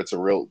 They put it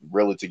to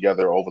really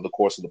together over the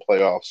course of the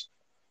playoffs.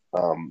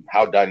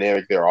 How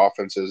dynamic their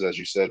offense is, as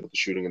you said, with the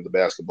shooting and the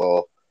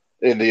basketball,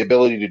 and the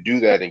ability to do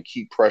that and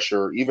keep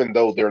pressure, even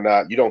though they're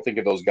not. You don't think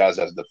of those guys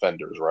as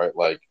defenders, right?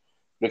 Like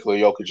Nikola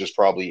Jokic is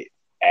probably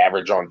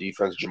average on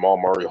defense. Jamal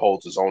Murray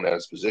holds his own at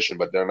his position,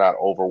 but they're not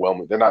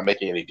overwhelming. They're not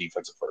making any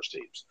defensive first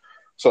teams.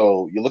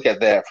 So you look at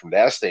that from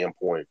that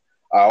standpoint.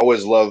 I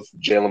always love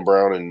Jaylen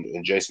Brown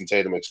and Jason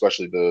Tatum,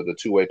 especially the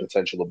two-way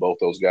potential of both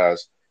those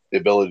guys, the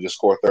ability to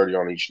score 30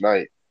 on each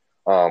night.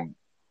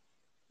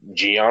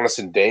 Giannis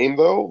and Dame,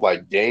 though,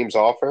 like Dame's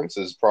offense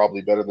is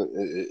probably better than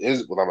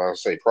is what I'm going to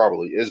say.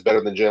 Probably is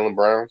better than Jaylen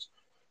Brown's.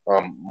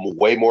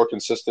 Way more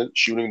consistent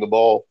shooting the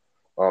ball.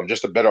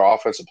 Just a better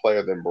offensive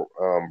player than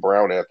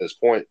Brown at this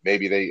point.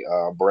 Maybe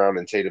Brown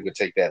and Tatum could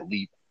take that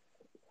leap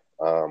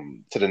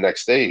to the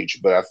next stage,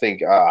 but I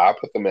think I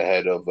put them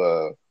ahead of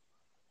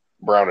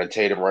Brown and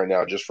Tatum right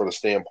now, just from the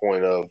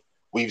standpoint of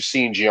we've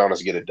seen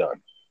Giannis get it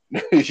done.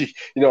 You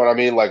know what I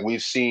mean? Like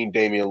we've seen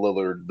Damian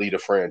Lillard lead a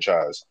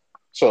franchise.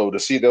 So to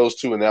see those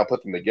two and now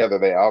put them together,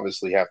 they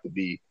obviously have to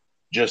be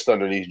just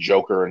underneath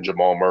Joker and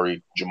Jamal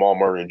Murray. Jamal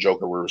Murray and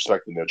Joker were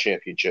respecting their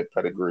championship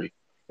pedigree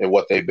and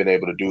what they've been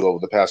able to do over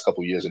the past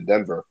couple of years in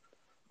Denver.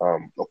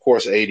 Of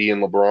course, AD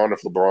and LeBron,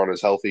 if LeBron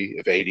is healthy,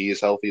 if AD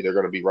is healthy, they're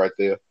going to be right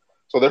there.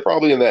 So they're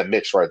probably in that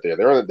mix right there.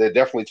 They're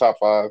definitely top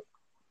five,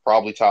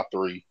 probably top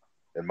three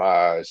in my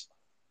eyes.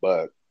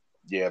 But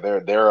yeah,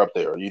 they're up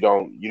there. You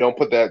don't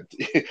put that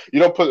you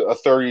don't put a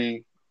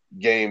 30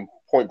 game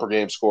point per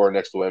game score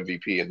next to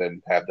MVP and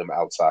then have them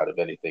outside of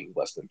anything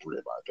less than three,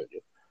 in my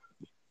opinion.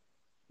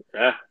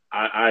 yeah,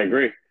 I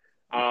agree.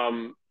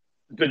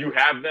 Did you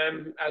have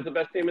them as the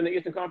best team in the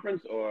Eastern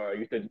Conference, or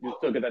you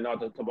still get that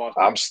nod to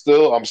Boston? I'm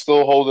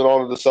still holding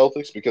on to the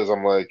Celtics because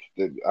I'm like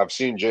I've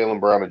seen Jaylen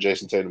Brown and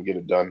Jason Tatum get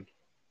it done.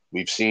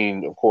 We've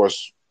seen, of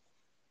course,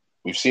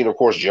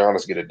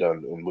 Giannis get it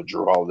done and with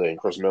Drew Holiday and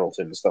Chris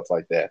Middleton and stuff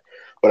like that.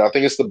 But I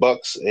think it's the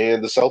Bucks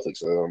and the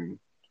Celtics.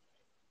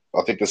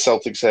 I think the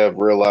Celtics have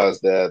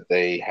realized that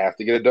they have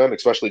to get it done,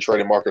 especially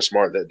trading Marcus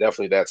Smart.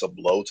 That's a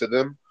blow to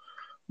them.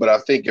 But I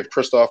think if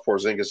Kristaps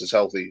Porzingis is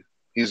healthy,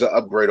 he's an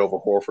upgrade over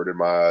Horford in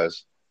my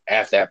eyes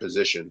at that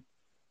position,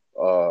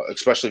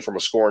 especially from a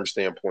scoring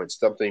standpoint,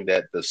 something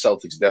that the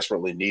Celtics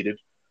desperately needed.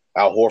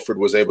 Al Horford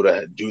was able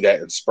to do that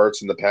in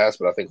spurts in the past,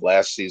 but I think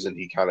last season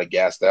he kind of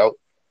gassed out.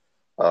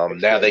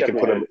 Now they can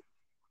put him.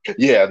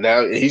 Yeah,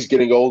 now he's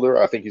getting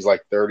older. I think he's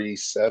like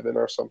 37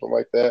 or something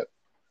like that.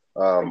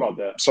 About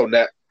that. So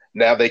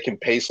now they can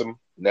pace him.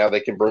 Now they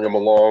can bring him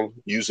along,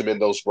 use him in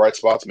those bright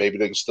spots. Maybe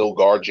they can still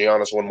guard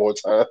Giannis one more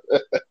time.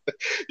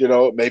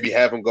 Maybe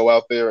have him go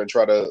out there and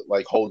try to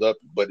like hold up,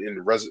 but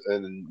in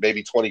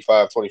maybe 20,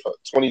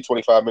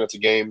 25 minutes a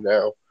game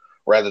now,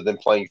 rather than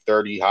playing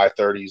 30, high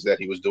 30s that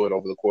he was doing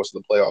over the course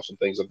of the playoffs and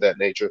things of that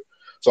nature.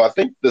 So I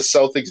think the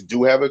Celtics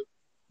do have a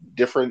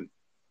different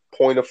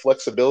point of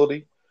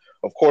flexibility.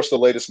 Of course, the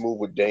latest move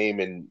with Dame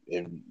and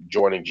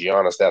joining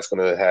Giannis, that's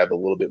going to have a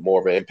little bit more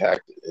of an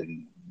impact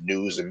in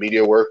news and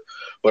media work.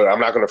 But I'm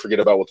not going to forget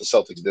about what the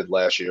Celtics did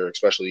last year,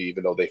 especially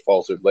even though they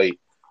faltered late.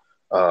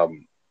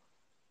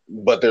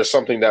 But there's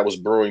something that was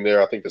brewing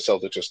there. I think the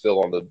Celtics are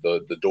still on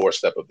the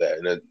doorstep of that,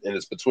 and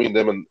it's between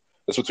them and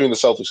it's between the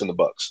Celtics and the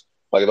Bucks.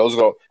 Like those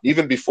are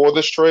even before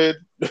this trade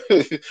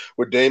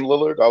with Dame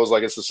Lillard, I was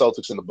like, it's the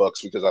Celtics and the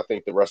Bucks because I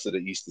think the rest of the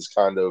East is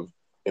kind of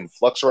in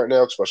flux right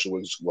now, especially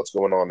with what's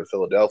going on in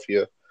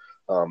Philadelphia.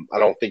 I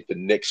don't think the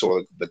Knicks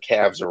or the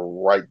Cavs are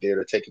right there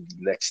to take the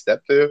next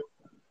step there.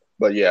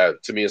 But yeah,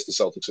 to me, it's the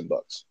Celtics and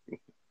Bucks.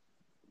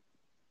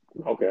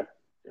 Okay.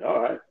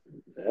 All right.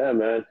 Yeah,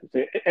 man.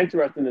 It's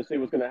interesting to see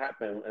what's going to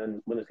happen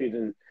and when the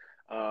season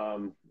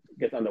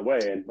gets underway.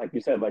 And like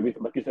you said, like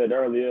you said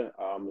earlier,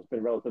 it's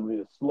been relatively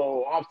a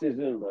slow off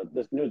season, but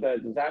this news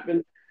that just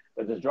happened,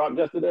 that just dropped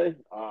yesterday,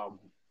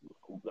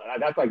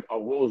 that's like a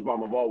Wolves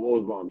bomb of all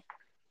Wolves bombs.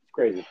 It's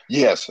crazy.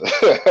 Yes.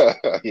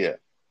 Yeah.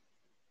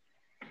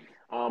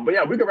 But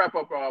yeah, we can wrap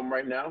up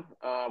right now.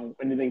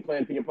 Anything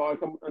planned for your pod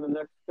in the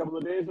next couple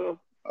of days or?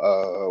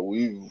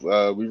 We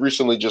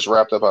recently just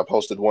wrapped up. I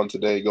posted one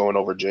today going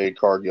over Jade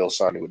Cargill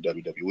signing with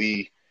WWE.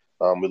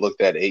 We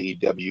looked at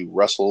AEW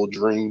Wrestle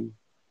Dream,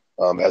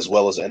 as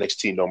well as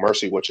NXT No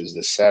Mercy, which is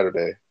this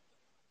Saturday.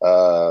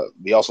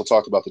 We also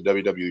talked about the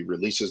WWE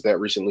releases that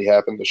recently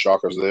happened, the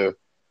shockers there.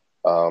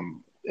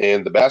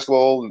 And the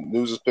basketball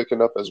news is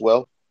picking up as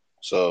well.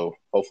 So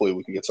hopefully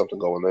we can get something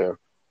going there.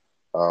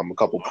 A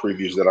couple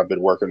previews that I've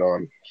been working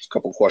on, a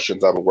couple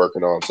questions I've been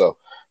working on. So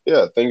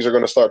yeah, things are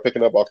going to start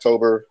picking up.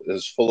 October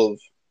is full of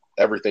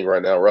everything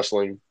right now: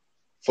 wrestling,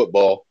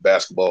 football,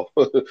 basketball.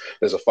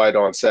 There's a fight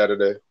on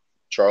Saturday,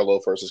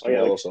 Charlo versus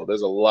Canelo. So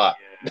there's a lot.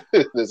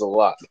 Yeah. There's a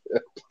lot.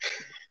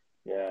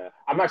 Yeah,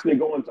 I'm actually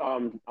going to,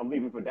 I'm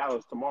leaving for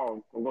Dallas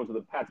tomorrow. I'm going to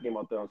the Pats game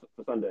out there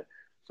for Sunday.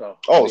 So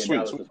I'll be in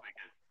Dallas this weekend.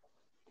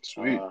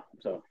 Sweet.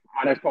 So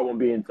my next part won't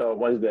be until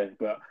Wednesday.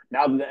 But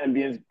now that the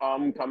NBA is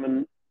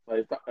coming,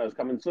 it's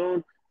coming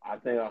soon, I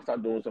think I'll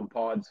start doing some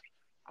pods,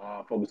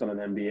 focus on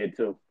the NBA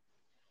too.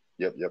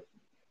 Yep.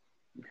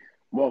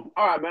 Well,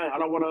 all right, man. I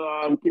don't want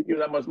to keep you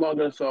that much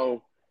longer,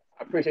 so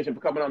I appreciate you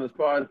for coming on this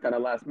pod, kind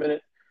of last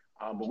minute.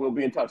 But we'll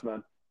be in touch,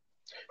 man.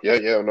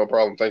 Yeah, no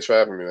problem. Thanks for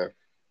having me, man.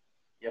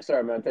 Yes,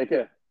 sir, man. Take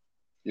care.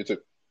 You too.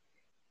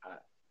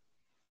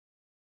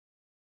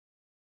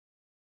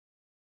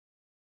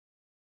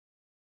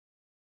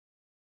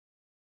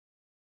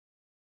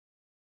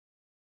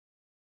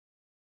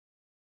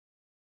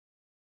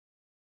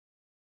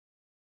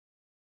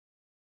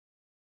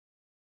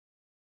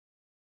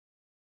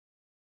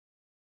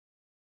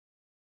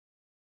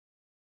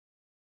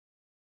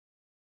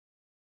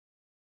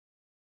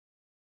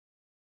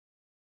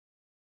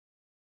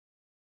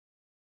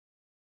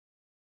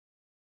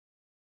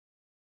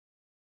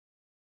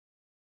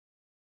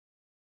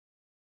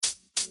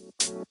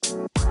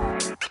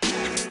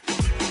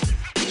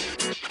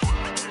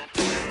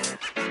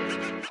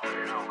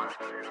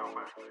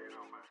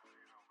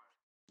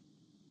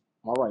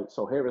 All right,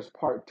 so here is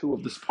part 2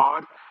 of this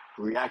pod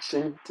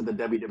reaction to the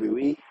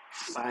WWE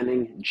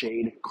signing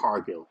Jade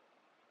Cargill.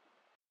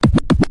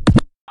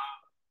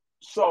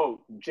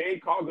 So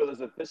Jade Cargill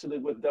is officially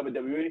with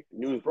WWE.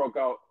 News broke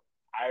out.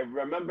 I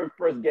remember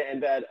first getting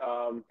that,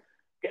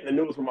 getting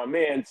the news from my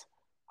man's.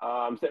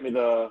 Sent me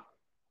the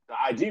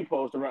IG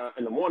post around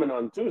in the morning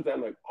on Tuesday.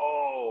 I'm like,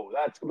 oh,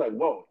 I'm like,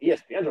 whoa,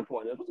 ESPN's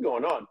reporting this. What's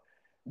going on?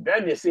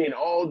 Then you're seeing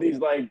all these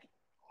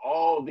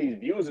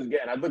views is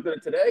getting. I looked at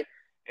it today.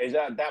 Is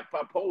that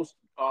post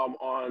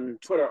on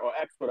Twitter or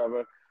X,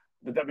 whatever,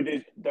 the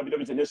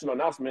WWE's initial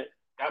announcement,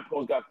 that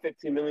post got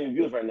 15 million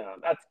views right now.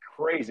 That's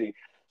crazy.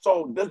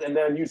 So and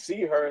then you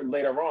see her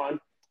later on.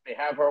 They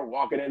have her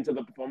walking into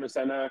the performance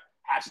center,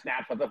 have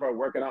snaps of her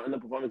working out in the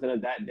performance center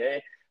that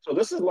day. So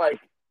this is like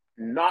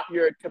not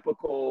your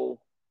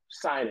typical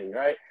signing,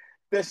 right?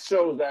 This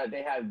shows that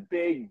they have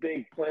big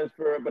plans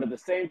for it, but at the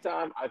same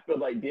time, I feel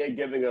like they're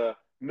giving a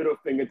middle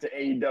finger to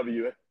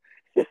AEW.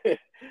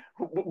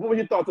 What were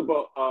your thoughts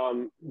about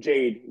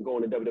Jade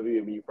going to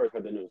WWE when you first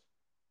heard the news?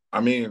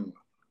 I mean,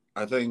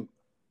 I think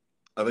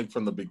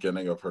from the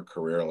beginning of her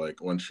career,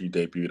 like when she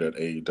debuted at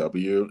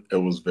AEW, it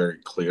was very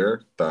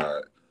clear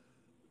that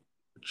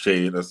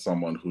Jade is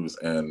someone who's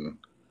in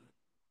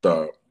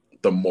the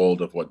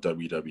mold of what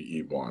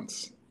WWE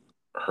wants.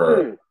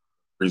 Her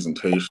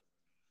presentation,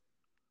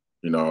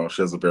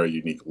 she has a very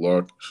unique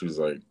look. She's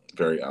like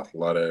very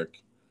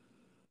athletic.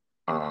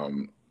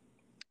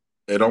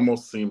 It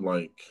almost seemed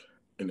like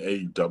in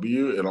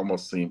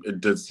AEW,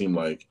 it did seem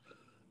like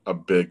a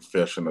big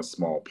fish in a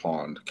small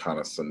pond kind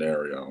of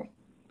scenario.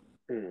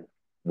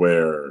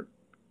 Where,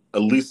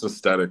 at least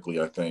aesthetically,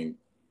 I think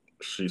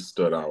she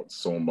stood out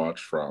so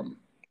much from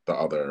the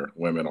other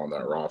women on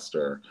that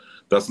roster.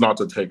 That's not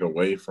to take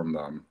away from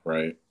them,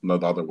 right? The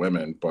other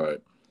women,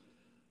 but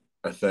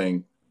I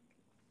think,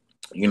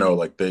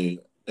 like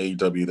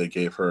AEW, they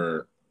gave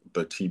her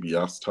the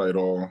TBS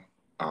title.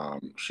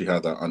 She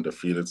had that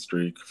undefeated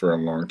streak for a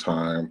long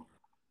time.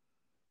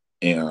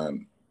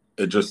 And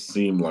it just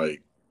seemed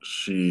like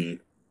she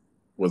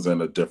was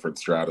in a different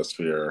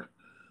stratosphere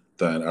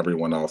than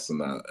everyone else in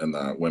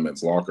that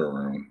women's locker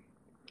room.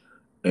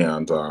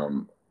 And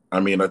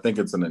I think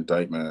it's an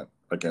indictment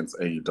against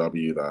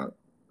AEW that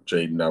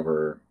Jade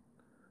never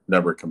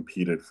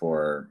competed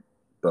for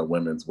the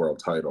women's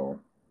world title.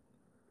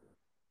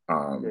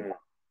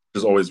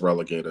 She's always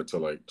relegated to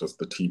like just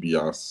the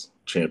TBS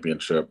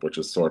championship, which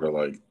is sort of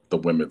like the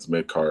women's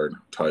mid-card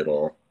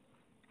title.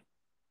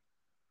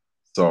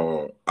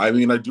 So, I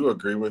do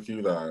agree with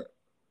you that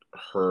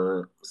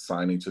her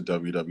signing to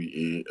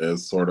WWE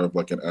is sort of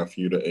like an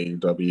FU to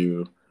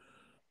AEW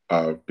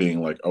of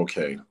being like,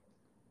 okay,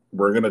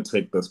 we're going to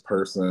take this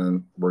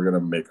person, we're going to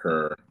make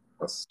her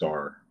a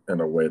star in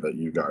a way that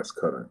you guys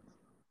couldn't.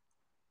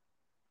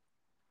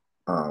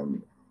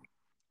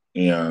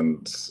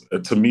 And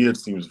to me, it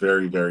seems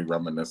very, very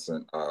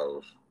reminiscent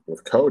of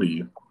with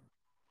Cody.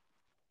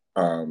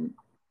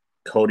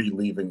 Cody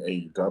leaving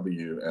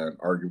AEW and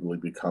arguably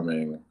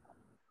becoming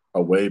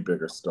a way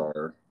bigger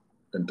star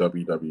in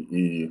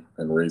WWE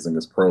and raising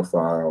his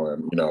profile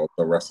and, you know,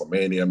 the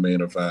WrestleMania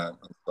main event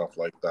and stuff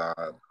like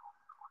that.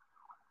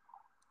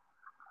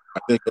 I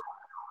think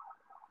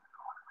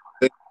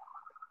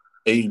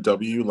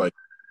AEW, like,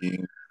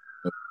 being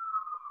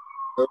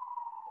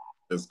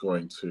is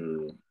going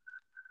to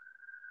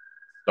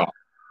stop.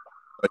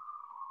 Like,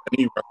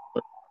 any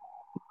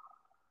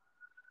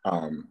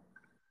wrestler,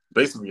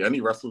 basically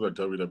any wrestler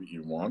that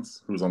WWE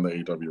wants who's on the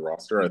AEW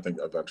roster, I think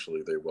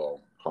eventually they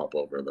will hop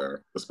over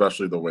there,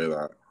 especially the way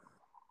that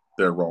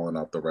they're rolling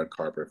out the red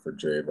carpet for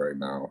Jade right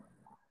now.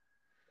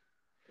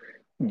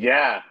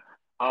 Yeah,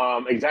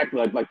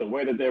 exactly. Like the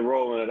way that they're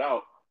rolling it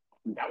out,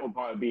 that would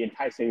probably be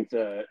enticing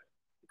to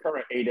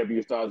current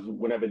AEW stars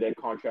whenever their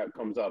contract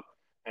comes up,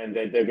 and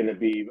that they're going to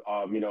be,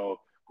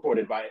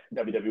 courted by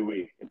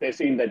WWE. If they're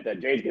seeing that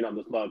Jade's getting all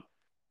this love,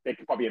 they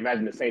can probably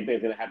imagine the same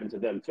thing's going to happen to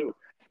them too.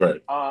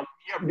 Right. Yeah,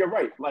 you're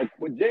right. Like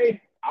with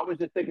Jade, I was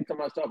just thinking to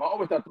myself. I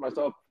always thought to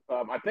myself.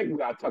 I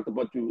think I talked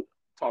about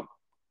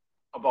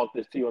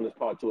this to you on this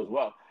part too as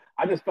well.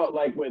 I just felt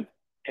like with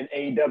an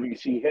AEW,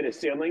 she hit a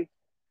ceiling.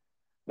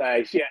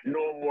 Like she had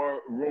no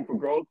more room for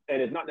growth,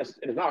 and it's not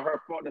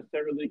her fault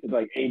necessarily because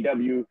like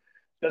AEW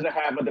doesn't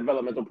have a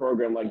developmental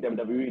program like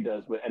WWE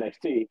does with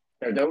NXT.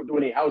 They don't do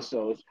any house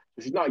shows,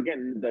 so she's not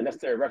getting the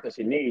necessary rest that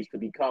she needs to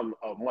become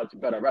a much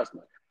better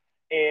wrestler.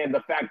 And the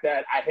fact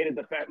that I hated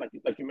the fact,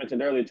 like you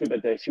mentioned earlier too,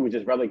 that she was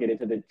just relegated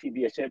to the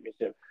TBS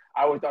championship.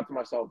 I always thought to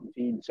myself,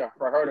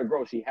 for her to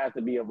grow, she has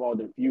to be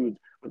involved in feuds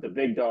with the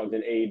big dogs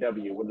in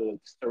AEW, whether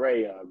it's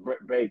Saraya,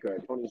 Britt Baker,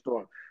 Tony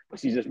Storm. But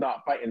she's just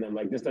not fighting them.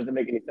 Like this doesn't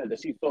make any sense. That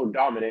she's so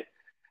dominant.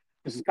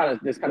 This kind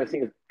of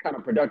seems kind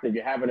of productive.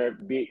 You're having her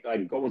be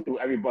like going through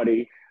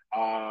everybody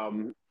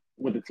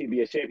with the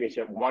TBS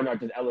championship. Why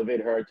not just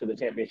elevate her to the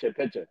championship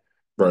picture?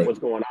 Right. What's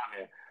going on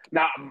here?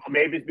 Now,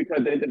 maybe it's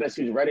because they think that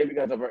she's ready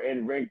because of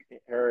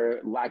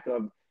her lack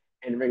of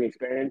in-ring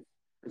experience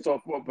and so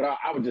forth. But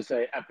I would just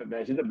say, F it,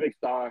 man. She's a big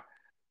star.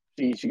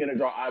 She's going to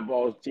draw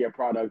eyeballs to your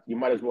product. You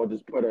might as well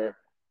just put her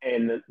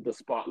in the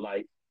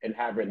spotlight and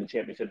have her in the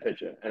championship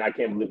picture. And I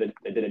can't believe that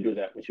they didn't do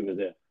that when she was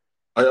there.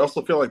 I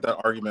also feel like that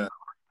argument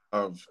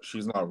of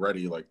she's not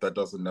ready, like that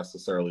doesn't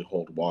necessarily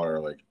hold water,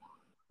 like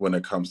when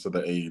it comes to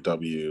the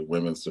AEW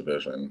women's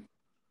division.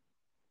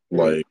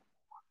 Like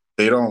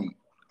they don't,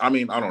 I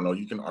mean, I don't know.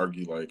 You can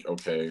argue like,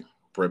 okay,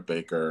 Britt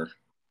Baker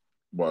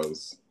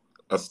was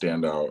a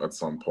standout at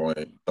some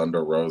point,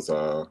 Thunder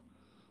Rosa,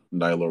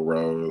 Nyla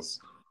Rose.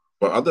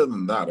 But other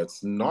than that,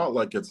 it's not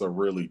like it's a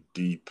really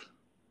deep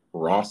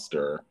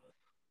roster.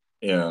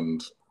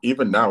 And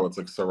even now, it's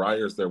like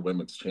Saraya's their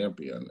women's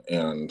champion.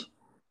 And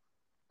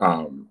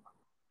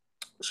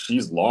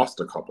she's lost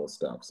a couple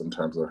steps in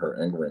terms of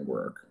her in-ring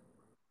work.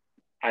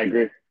 I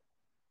agree.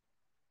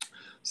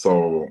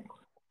 So,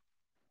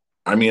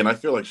 I mean, I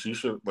feel like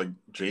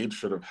Jade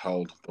should have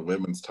held the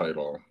women's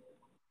title,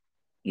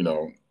 you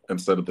know,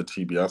 instead of the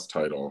TBS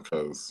title,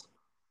 because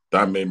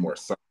that made more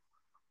sense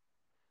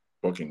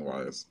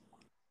booking-wise.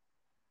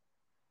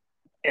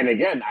 And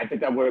again, I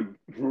think that would have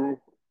drew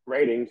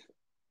ratings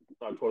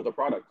towards the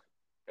product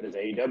that is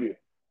AEW.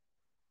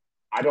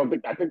 I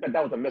think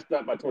that was a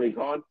misstep by Tony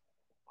Khan.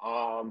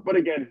 But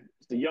again,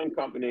 it's a young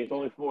company. It's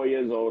only 4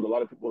 years old. A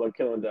lot of people are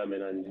killing them,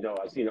 and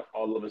I've seen it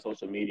all over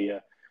social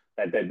media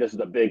that this is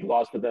a big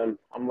loss for them.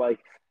 I'm like,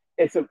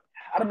 I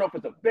don't know if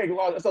it's a big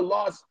loss. It's a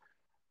loss,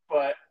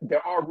 but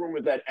there are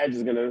rumors that Edge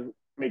is gonna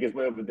make his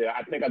way over there.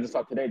 I think I just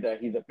saw today that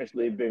he's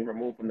officially being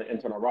removed from the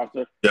internal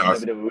roster of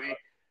WWE.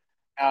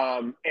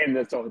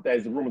 And so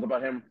there's rumors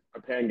about him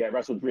appearing at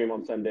Wrestle Dream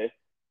on Sunday.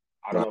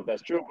 I don't know if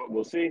that's true, but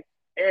we'll see.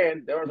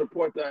 And there was a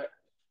report that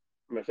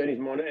Mercedes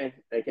Moné,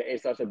 aka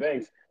Sasha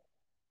Banks,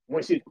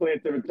 when she's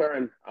cleared to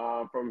return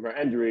from her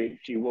injury,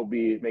 she will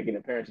be making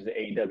appearances at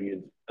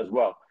AEW as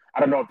well. I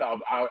don't know if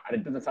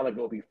it doesn't sound like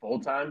it will be full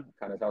time.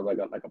 Kind of sounds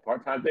like a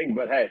part time thing,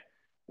 but hey,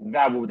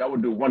 that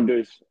would do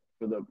wonders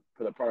for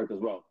the product as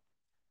well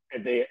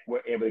if they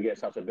were able to get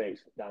Sasha Banks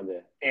down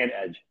there and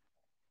Edge.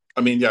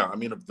 I mean, yeah. I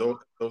mean, if those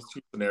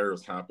two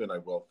scenarios happen, I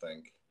will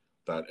think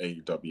that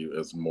AEW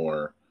is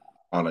more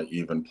on an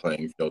even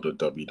playing field with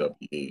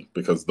WWE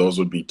because those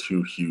would be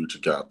two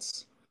huge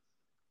gets.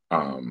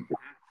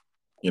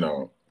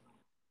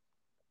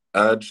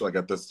 Edge, like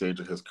at this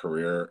stage of his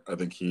career, I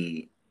think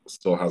he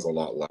still has a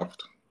lot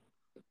left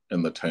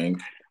in the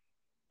tank.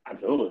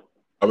 Absolutely.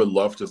 I would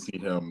love to see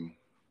him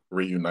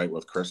reunite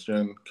with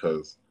Christian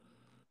because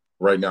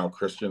right now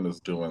Christian is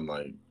doing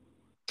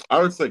I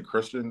would say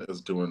Christian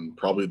is doing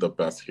probably the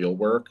best heel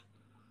work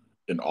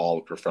in all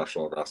of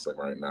professional wrestling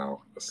right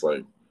now. It's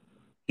like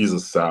He's a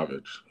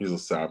savage. He's a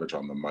savage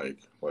on the mic.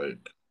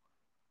 Like,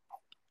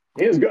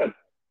 he is good.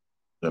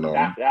 You know,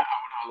 that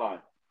I would not lie.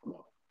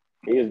 No,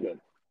 he is good.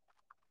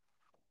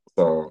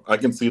 So I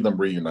can see them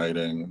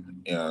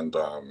reuniting, and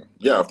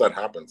yeah, if that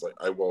happens, like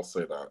I will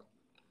say that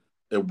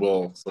it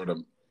will sort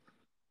of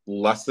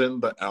lessen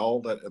the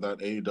L that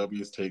AEW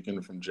has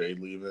taken from Jade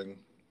leaving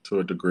to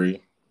a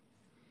degree.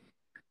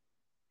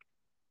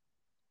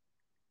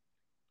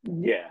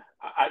 Yeah,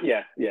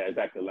 yeah,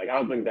 exactly. Like I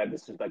don't think that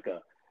this is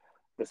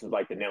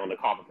like the nail in the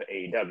coffin for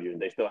AEW.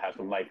 They still have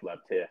some life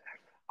left here.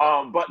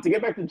 But to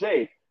get back to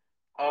Jade,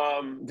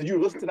 did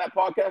you listen to that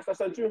podcast I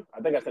sent you?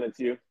 I think I sent it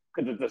to you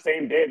because it's the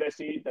same day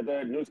that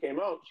the news came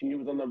out. She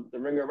was on the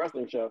Ringer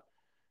Wrestling show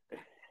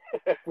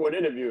for an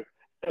interview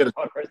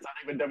about her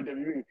signing with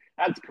WWE.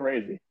 That's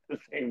crazy. The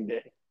same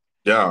day.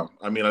 Yeah,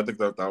 I mean, I think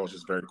that was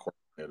just very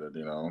coordinated.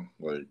 You know,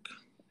 like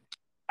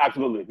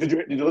absolutely. Did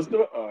you listen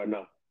to it or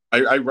no?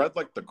 I read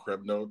like the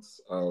crib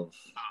notes of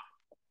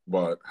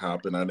what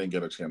happened. I didn't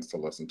get a chance to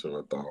listen to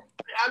it though.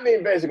 I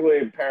mean,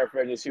 basically,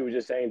 paraphrasing, she was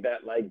just saying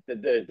that like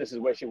this is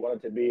where she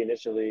wanted to be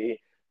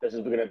initially. This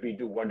is going to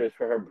do wonders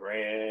for her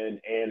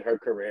brand and her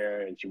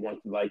career, and she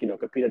wants to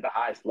compete at the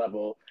highest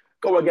level,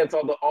 go against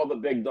all the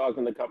big dogs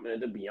in the company,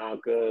 the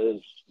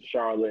Biancas,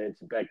 Charlottes,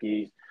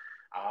 Becky's.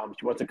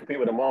 She wants to compete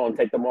with them all and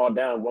take them all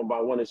down one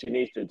by one as she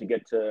needs to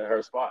get to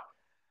her spot.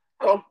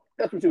 So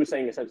that's what she was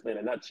saying essentially in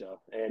a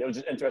nutshell. And it was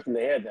just interesting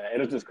to hear that.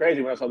 And it was just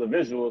crazy when I saw the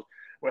visuals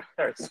with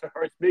her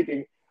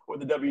speaking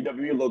with the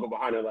WWE logo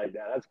behind her like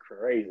that. That's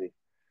crazy.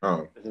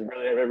 Oh. This is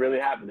really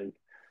happening.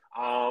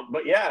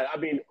 But yeah, I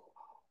mean,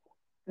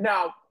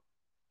 now,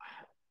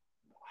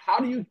 how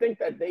do you think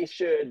that they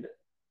should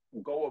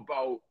go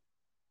about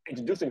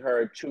introducing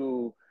her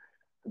to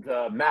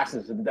the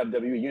masses of the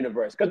WWE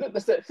universe? Because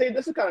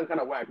this is kind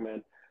of whack,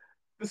 man.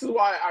 This is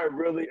why I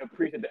really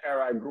appreciate the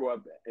era I grew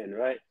up in,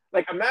 right?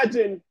 Like,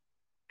 imagine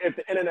if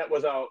the internet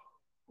was out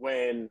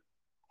when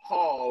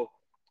Hall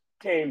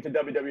came to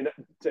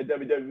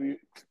WWE,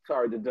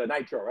 sorry, the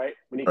Nitro, right?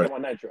 When he came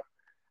on Nitro.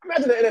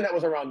 Imagine the internet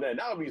was around then.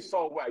 That would be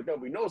so whack. There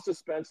would be no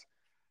suspense.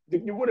 There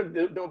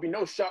would be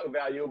no shock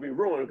value. It would be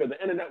ruined because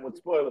the internet would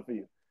spoil it for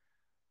you.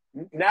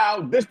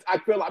 Now, I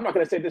feel I'm not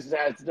going to say this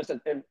has just as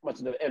much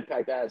of an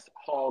impact as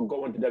Hall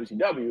going to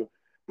WCW,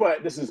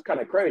 but this is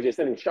kind of crazy. It's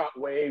sending shock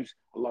waves,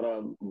 a lot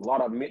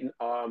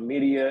of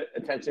media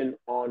attention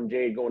on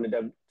Jade going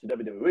to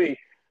WWE.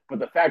 But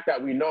the fact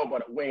that we know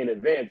about it way in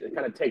advance, it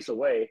kind of takes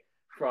away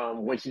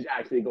from when she's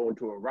actually going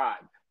to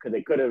arrive, because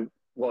they could have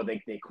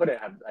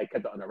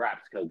kept it under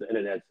wraps because the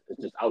internet is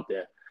just out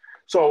there.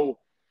 So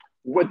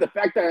with the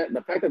fact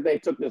that they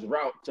took this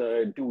route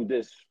to do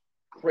this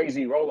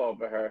crazy rollout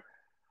for her,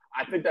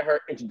 I think that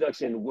her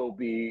introduction will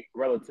be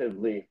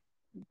relatively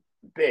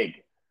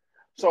big.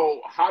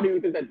 So how do you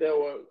think that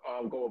they'll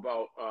go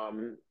about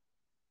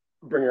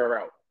bringing her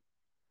out?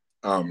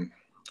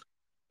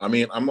 I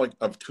mean, I'm like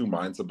of two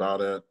minds about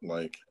it.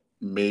 Like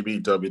maybe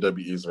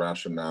WWE's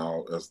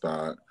rationale is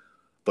that,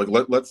 like,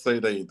 let's say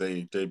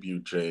they debut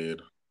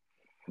Jade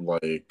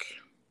like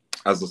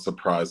as a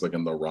surprise, like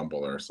in the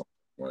Rumble or something.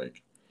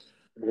 Like,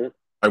 mm-hmm.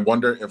 I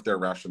wonder if their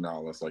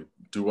rationale is like,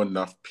 do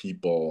enough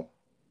people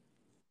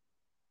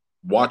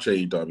watch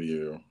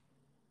AEW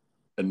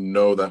and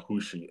know that who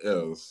she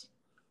is,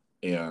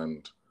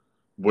 and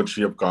would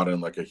she have gotten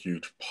like a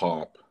huge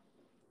pop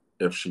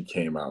if she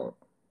came out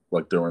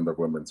like during the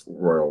Women's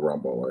Royal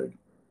Rumble? Like,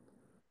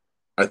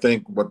 I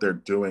think what they're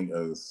doing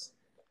is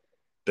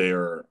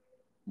they're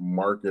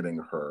marketing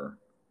her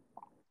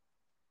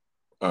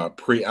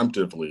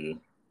preemptively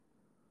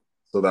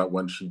so that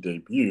when she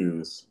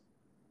debuts,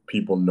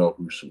 people know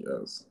who she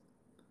is.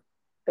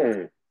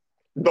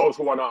 Those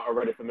who are not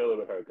already familiar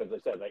with her, because I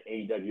said like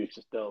AEW is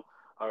still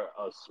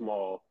a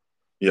small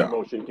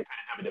promotion compared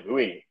to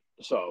WWE.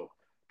 So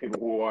people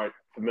who aren't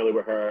familiar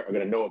with her are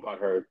going to know about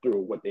her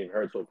through what they've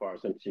heard so far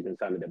since she's been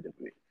signed to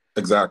WWE.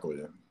 Exactly.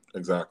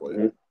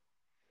 Mm-hmm.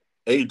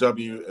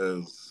 AEW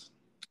is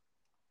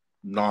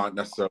not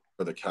necessarily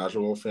for the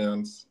casual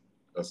fans.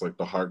 That's like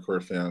the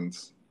hardcore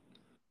fans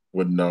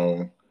would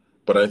know.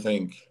 But I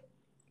think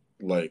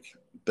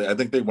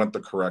they went the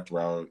correct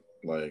route,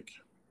 like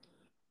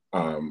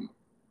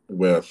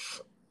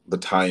with the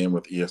tie-in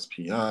with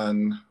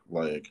ESPN,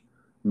 like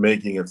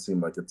making it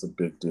seem like it's a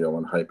big deal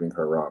and hyping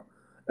her up.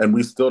 And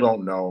we still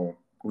don't know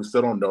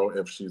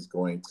if she's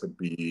going to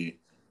be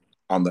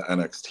on the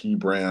NXT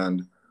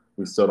brand.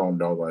 We still don't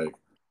know like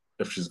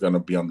if she's going to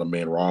be on the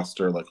main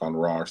roster, like on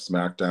Raw or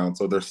SmackDown.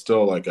 So there's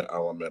still like an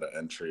element of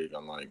intrigue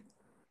on like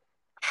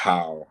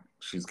how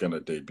she's going to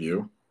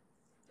debut.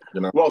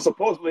 You know? Well,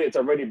 supposedly it's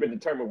already been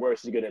determined where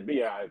she's going to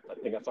be. I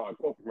think I saw a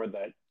quote from her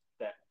that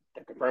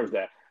confirms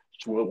that.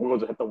 We'll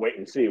just have to wait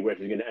and see where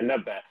she's going to end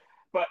up at.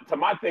 But to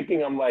my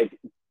thinking, I'm like,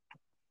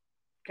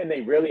 can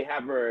they really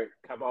have her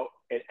come out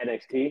in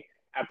NXT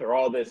after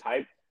all this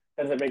hype?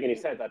 That doesn't make any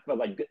sense. I feel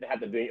like they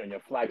have to be on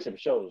your flagship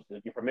shows,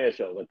 your premiere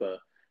shows, like the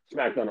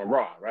SmackDown and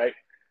Raw, right?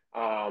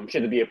 She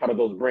had to be a part of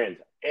those brands.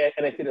 And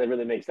NXT doesn't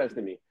really make sense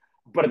to me.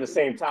 But at the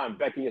same time,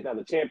 Becky is now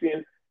the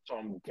champion. So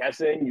I'm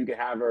guessing you can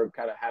have her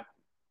kind of have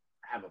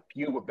have a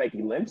feud with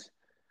Becky Lynch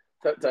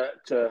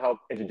to help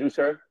introduce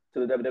her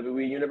to the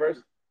WWE universe.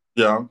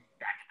 Yeah,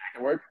 That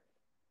can work.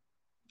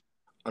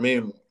 I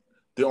mean,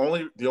 the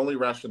only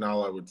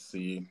rationale I would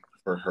see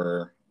for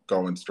her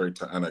going straight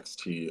to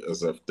NXT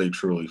is if they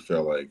truly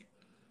feel like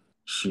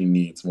she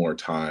needs more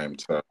time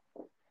to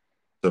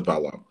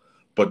develop.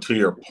 But to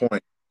your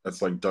point,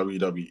 it's like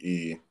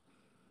WWE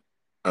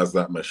as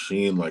that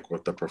machine, like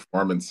with the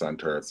performance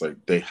center, it's like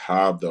they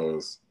have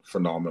those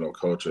phenomenal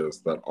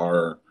coaches that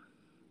are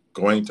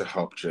going to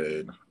help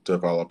Jade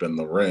develop in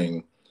the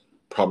ring,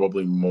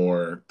 probably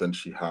more than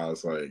she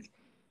has like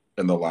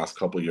in the last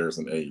couple of years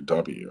in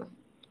AEW.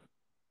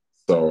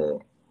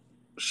 So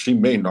she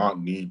may not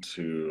need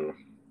to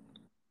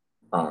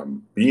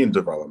be in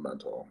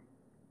developmental.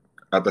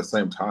 At the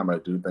same time, I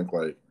do think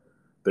like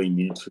they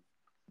need to,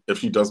 if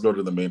she does go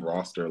to the main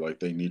roster, like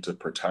they need to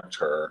protect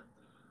her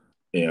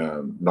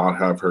and not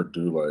have her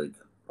do like,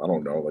 I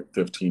don't know, like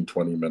 15,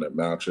 20-minute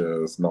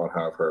matches, not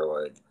have her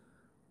like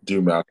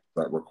do matches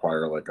that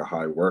require like a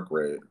high work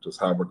rate.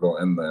 Just have her go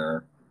in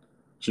there.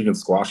 She can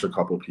squash a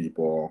couple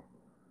people,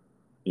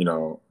 you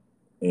know,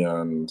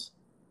 and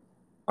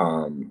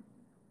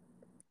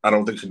I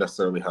don't think she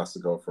necessarily has to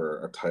go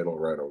for a title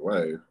right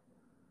away,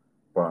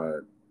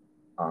 but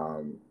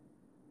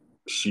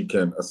she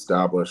can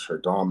establish her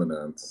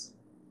dominance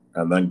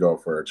and then go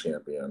for a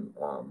champion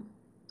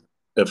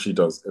if she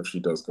does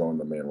go on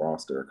the main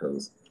roster.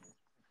 Because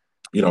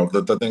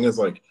the thing is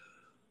like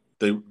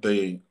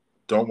they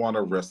don't want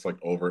to risk like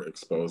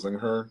overexposing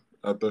her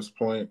at this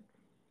point.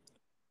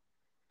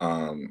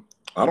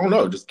 I don't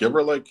know, just give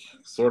her like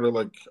sort of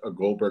like a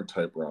Goldberg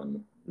type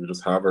run. You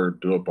just have her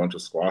do a bunch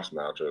of squash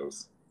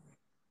matches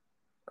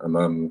and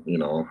then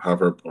have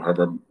her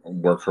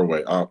work her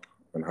way up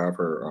and have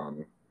her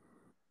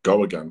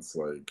go against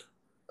like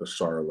the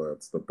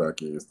Charlottes, the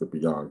Beckys, the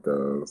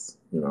Biancas,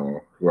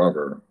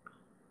 whoever,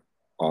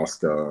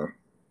 Asuka.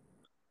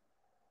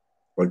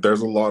 Like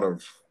there's a lot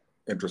of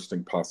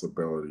interesting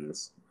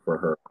possibilities for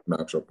her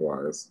matchup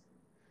wise.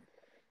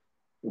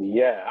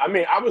 Yeah, I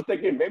mean, I was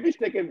thinking maybe she's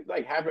thinking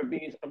like have her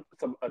be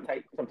some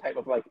type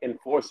of like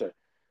enforcer,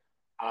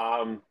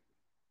 of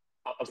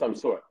some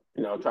sort.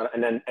 Trying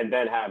to, and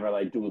then have her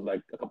like do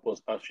like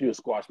a few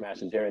squash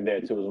matches here and there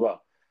too as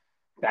well.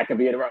 That could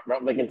be a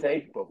route they can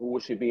take, but who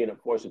would she be an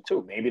enforcer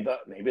to? Maybe the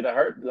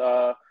hurt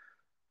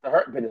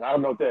business. I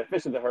don't know if they're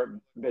officially the hurt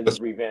business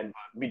revamp.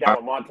 Be down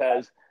with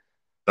Montez,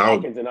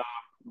 Hawkins, and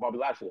Bobby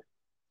Lashley.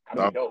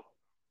 That'd be dope.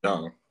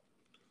 Yeah.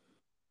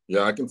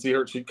 Yeah, I can see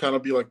her. She'd kind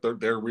of be like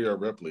their Rhea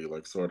Ripley,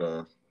 like sort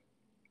of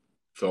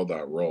fill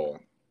that role.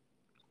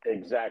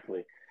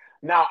 Exactly.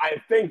 Now,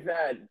 I think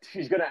that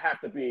she's gonna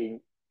have to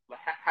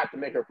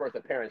make her first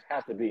appearance.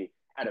 Has to be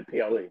at a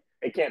PLE.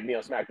 It can't be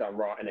on SmackDown,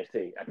 Raw,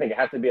 NXT. I think it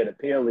has to be at a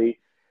PLE.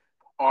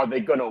 Are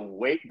they gonna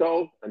wait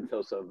though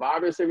until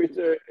Survivor Series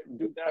to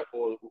do that,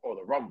 or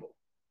the Rumble?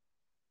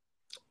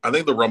 I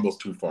think the Rumble's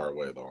too far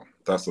away though.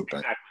 That's the thing.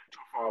 Exactly, too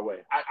far away.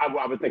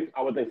 I would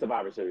think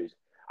Survivor Series.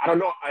 I don't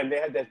know, and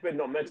there's been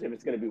no mention if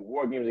it's going to be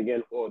War Games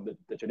again or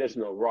the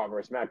traditional Raw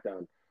vs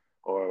SmackDown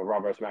or Raw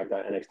vs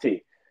SmackDown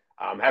NXT.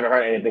 Haven't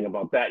heard anything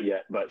about that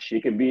yet, but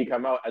she could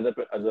come out as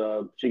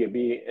a she could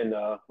be in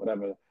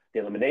whatever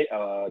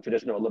the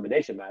traditional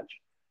elimination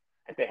match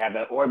if they have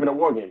that, or even a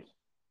War Games.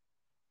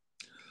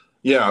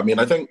 Yeah, I mean,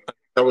 I think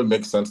that would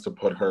make sense to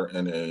put her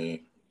in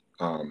a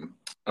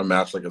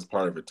match like as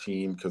part of a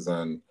team, because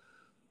then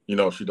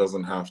she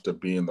doesn't have to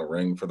be in the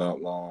ring for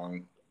that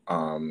long.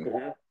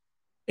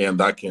 And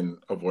that can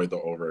avoid the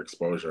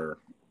overexposure.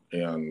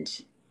 And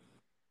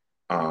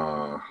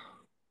I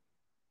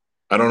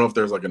don't know if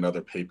there's like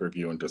another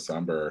pay-per-view in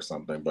December or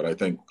something, but I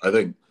think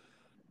the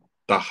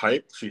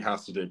hype, she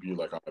has to debut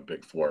like on a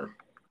big four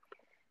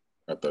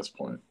at this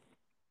point.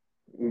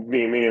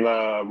 Meaning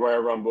Royal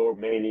Rumble,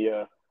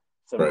 Mania,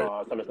 some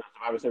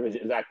Survivor Series.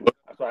 Exactly.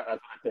 That's what I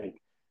think.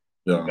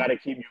 Yeah. You gotta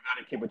keep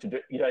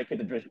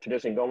the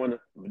tradition going.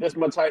 With this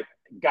much hype,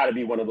 gotta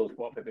be one of those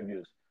 4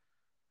 pay-per-views.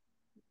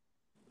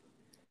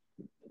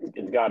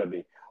 It's got to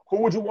be.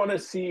 Who would you want to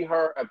see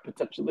her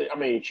potentially? I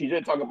mean, she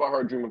did talk about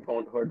her dream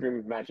opponent, her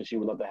dream matches she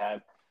would love to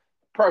have.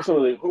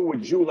 Personally, who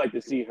would you like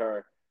to see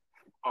her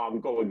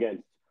go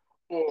against?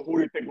 Or who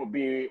do you think would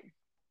be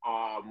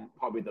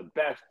probably the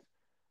best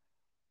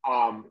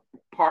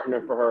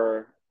partner for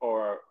her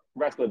or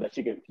wrestler that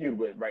she can feud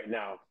with right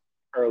now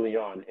early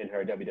on in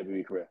her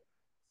WWE career?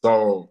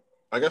 So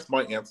I guess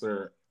my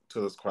answer to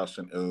this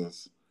question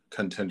is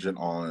contingent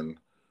on,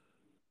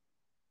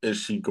 is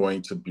she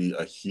going to be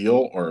a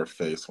heel or a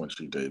face when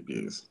she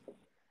debuts?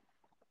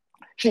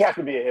 She has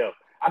to be a heel.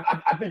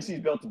 I think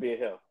she's built to be a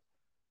heel.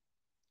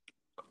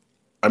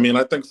 I mean,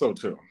 I think so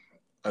too.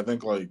 I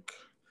think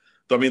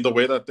the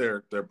way that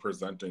they're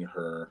presenting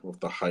her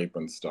with the hype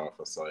and stuff,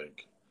 it's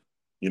like,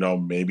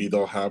 maybe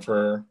they'll have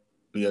her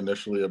be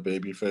initially a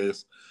baby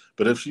face,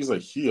 but if she's a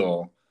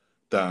heel,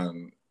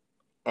 then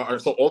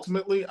so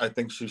ultimately, I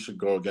think she should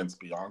go against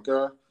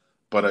Bianca,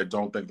 but I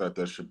don't think that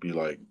this should be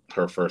like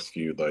her first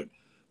feud. Like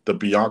the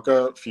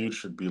Bianca feud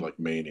should be like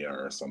Mania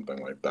or something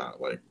like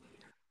that. Like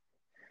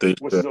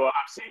which is what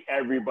I've seen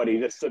everybody.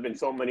 There's been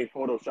so many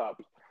Photoshop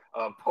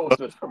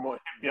posters promoting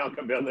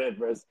Bianca Belair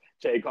versus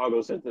Jade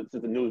Cargill since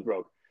the news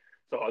broke.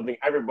 So I think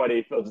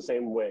everybody feels the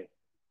same way.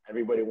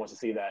 Everybody wants to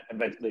see that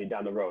eventually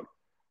down the road,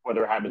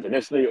 whether it happens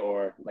initially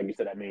or, like you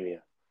said, at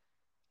Mania.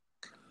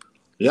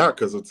 Yeah,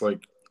 because it's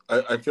like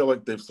I feel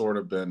like they've sort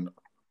of been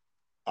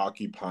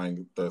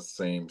occupying the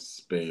same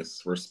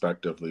space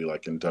respectively,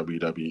 like in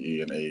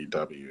WWE and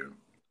AEW.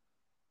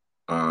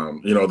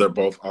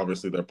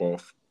 They're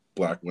both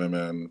Black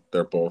women.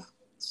 They're both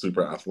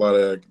super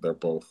athletic. They're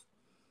both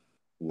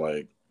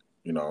like,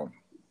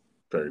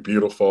 very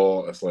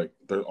beautiful. It's like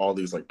there's all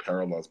these like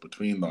parallels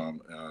between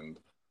them, and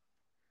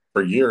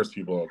for years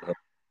people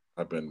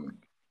have been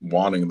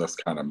wanting this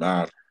kind of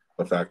match.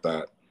 The fact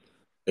that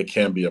it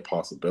can be a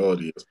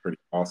possibility is pretty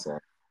awesome.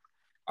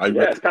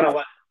 It's kind of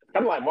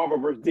like Marvel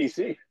versus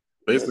DC,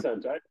 basically, in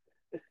a sense, right?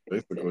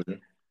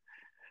 Basically.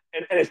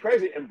 And it's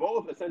crazy. And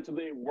both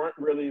essentially weren't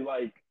really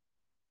like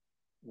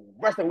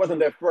wrestling wasn't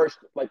their first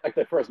like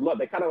their first love.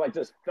 They kind of like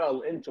just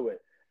fell into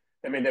it.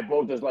 I mean, they're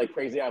both just like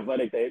crazy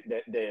athletic.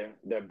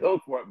 They're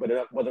built for it, but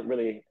it wasn't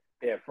really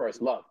their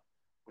first love,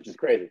 which is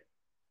crazy.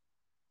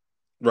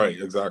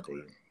 Right,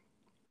 exactly.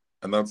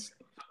 And that's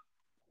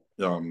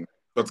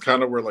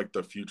kind of where like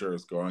the future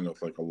is going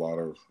with like a lot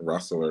of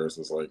wrestlers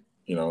is like,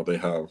 they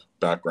have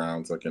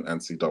backgrounds like in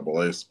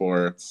NCAA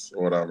sports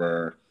or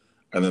whatever,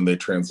 and then they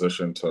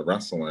transition to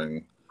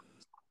wrestling.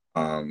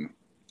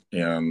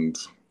 And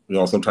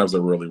sometimes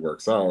it really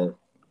works out,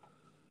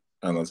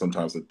 and then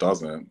sometimes it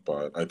doesn't.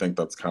 But I think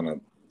that's kind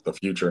of the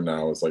future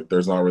now. Is like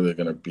there's not really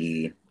going to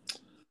be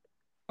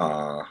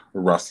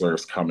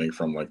wrestlers coming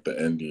from like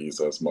the indies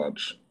as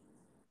much.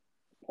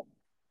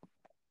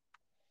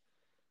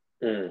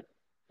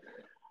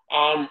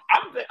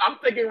 I'm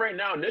thinking right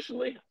now.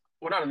 Initially,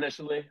 well, not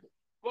initially.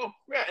 Well,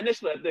 yeah,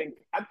 initially, I think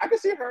I can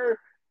see her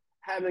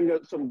having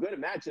some good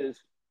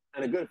matches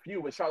and a good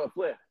feud with Charlotte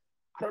Flair.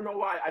 I don't know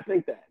why I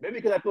think that. Maybe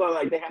because I feel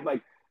like they have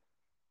like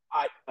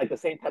the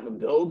same type of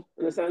build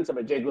in a sense. I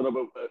mean, Jade's a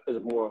little bit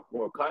is more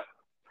cut,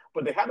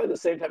 but they have like the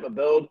same type of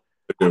build.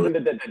 I think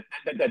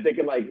that they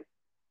can like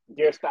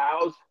their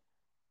styles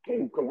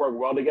can work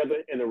well together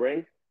in the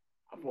ring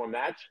for a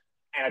match.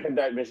 And I think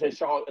that since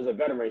Charlotte is a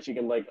veteran, she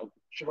can like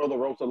show the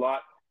ropes a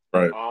lot.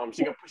 Right.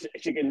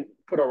 She can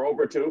put her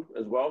over too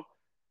as well,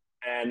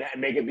 and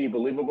make it be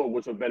believable,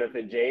 which would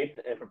benefit Jade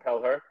and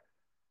propel her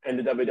in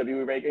the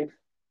WWE rankings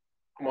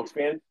amongst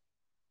fans.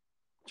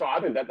 So I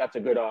think that's a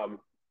good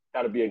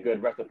that would be a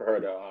good wrestler for her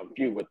to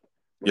feud with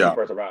when she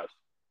first arrives.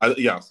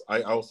 Yes,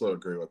 I also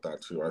agree with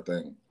that too. I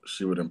think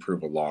she would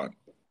improve a lot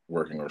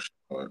working with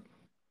Charlotte.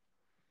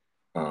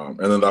 And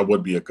then that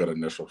would be a good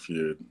initial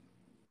feud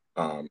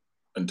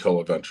until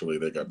eventually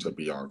they get to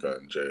Bianca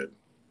and Jade.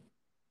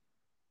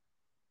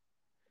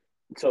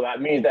 So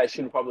that means that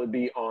she would probably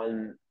be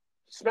on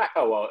Smack.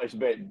 Oh, well, it's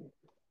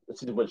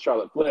with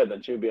Charlotte Flair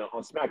that she would be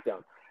on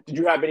SmackDown. Did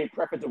you have any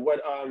preference of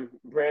what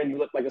brand you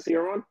look like to see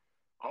her on?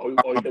 Or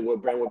you think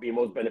what brand would be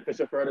most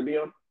beneficial for her to be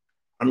on?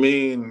 I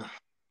mean,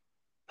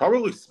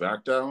 probably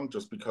SmackDown,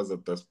 just because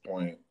at this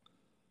point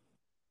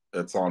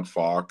it's on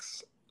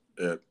Fox.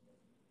 It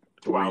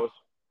 2 hours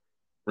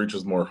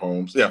reaches more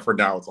homes. Yeah, for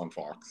now it's on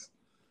Fox.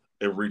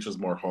 It reaches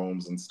more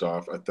homes and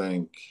stuff. I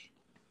think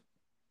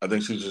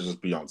she should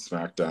just be on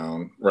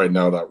SmackDown. Right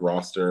now, that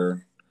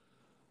roster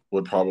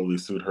would probably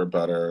suit her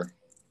better.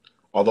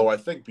 Although I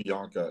think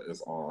Bianca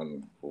is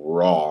on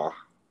Raw,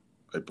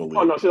 I believe.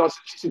 Oh, no, she's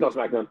on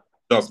SmackDown.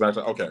 No,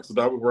 SmackDown. Okay, so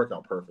that would work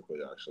out perfectly,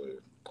 actually.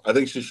 I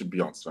think she should be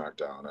on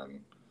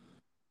SmackDown,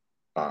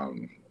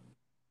 and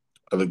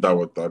I think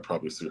that'd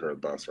probably suit her the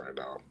best right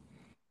now.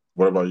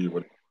 What about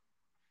you?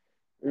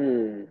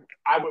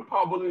 I would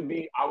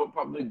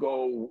probably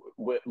go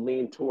with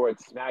lean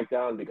towards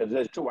SmackDown because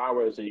there's 2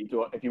 hours.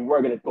 If you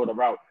were going to go the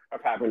route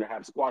of having to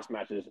have squash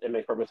matches, it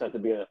makes perfect sense to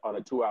be on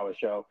a 2-hour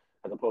show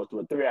as opposed to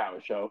a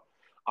 3-hour show.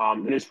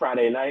 It is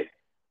Friday night.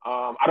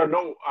 I don't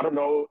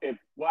know if.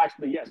 Well,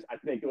 actually, yes. I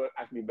think it would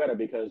actually be better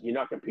because you're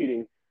not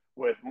competing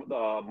with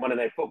the Monday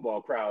Night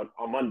Football crowd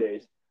on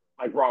Mondays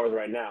like Raw is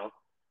right now.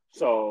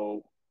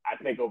 So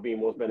I think it'll be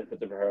most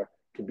beneficial for her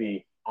to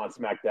be on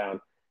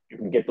SmackDown. You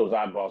can get those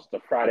eyeballs.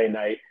 It's a Friday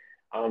night.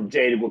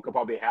 Jade could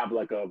probably have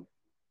like a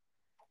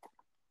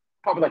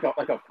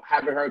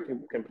having her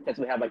can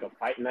potentially have like a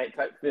fight night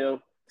type feel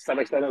to some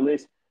extent at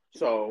least.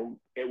 So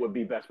it would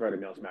be best for her to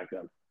be on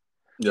SmackDown.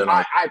 Yeah, no.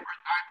 I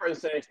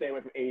personally say stay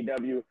away from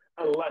AEW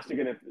unless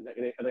you're gonna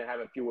have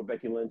a feud with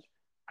Becky Lynch.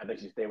 I think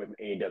she stay away from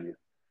AEW.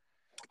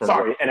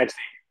 Sorry, NXT.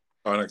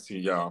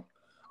 NXT, yeah.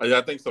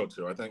 I think so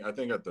too. I think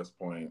at this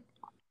point,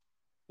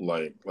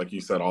 like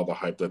you said, all the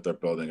hype that they're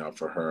building up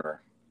for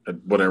her, it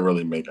wouldn't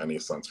really make any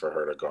sense for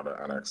her to go to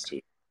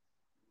NXT.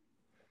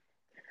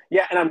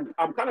 Yeah, and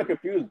I'm kind of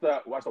confused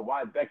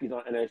why Becky's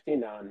on NXT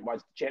now and why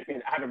she's the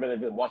champion. I haven't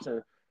been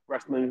watching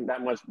wrestling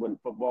that much with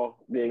football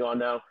being on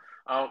now.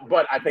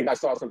 But I think I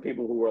saw some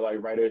people who were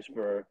like writers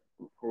who are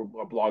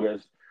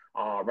bloggers,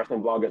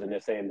 wrestling bloggers, and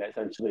they're saying that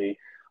essentially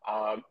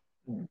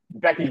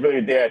Becky's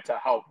really there to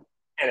help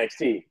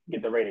NXT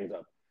get the ratings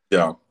up.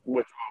 Yeah.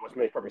 Which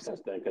makes perfect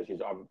sense then because she's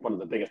one of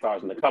the biggest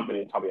stars in the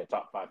company, probably a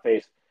top 5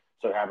 face.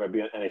 So to have her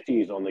be on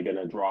NXT is only going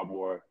to draw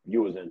more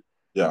viewers in.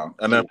 Yeah,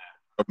 and then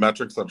the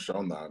metrics have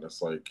shown that.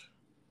 It's like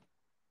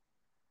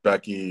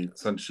Becky,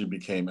 since she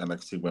became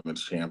NXT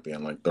Women's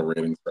Champion, like the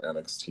ratings for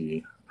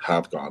NXT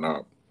have gone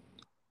up.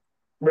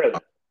 Really?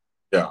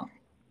 Yeah,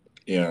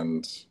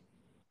 and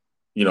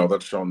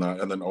that's shown that.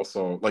 And then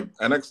also like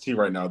NXT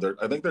right now,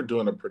 I think they're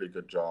doing a pretty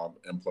good job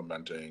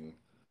implementing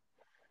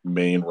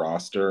main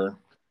roster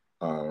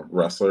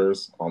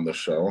wrestlers on the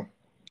show,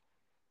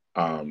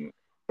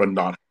 but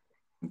not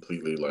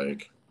completely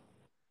like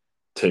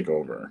take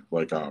over.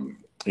 Like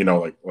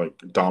like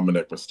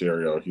Dominic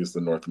Mysterio, he's the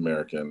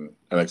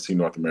NXT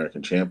North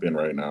American champion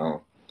right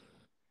now.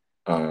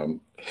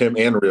 Him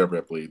and Rhea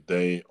Ripley,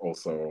 they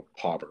also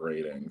pop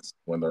ratings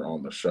when they're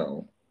on the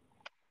show.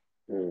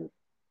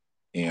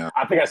 And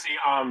I think I see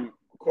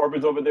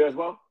Corbin's over there as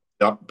well.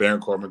 Yep,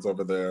 Baron Corbin's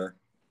over there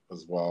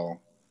as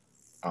well.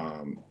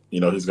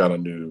 He's got a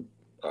new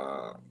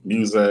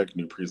music,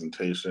 new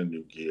presentation,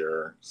 new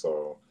gear.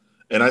 So,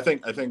 and I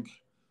think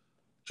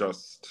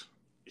just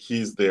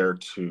he's there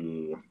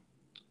to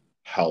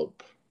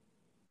help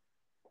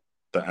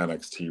the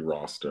NXT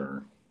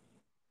roster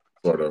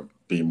sort of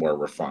be more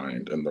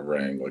refined in the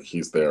ring. Like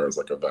he's there as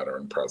like a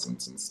veteran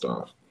presence and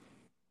stuff.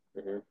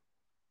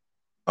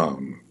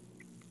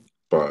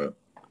 But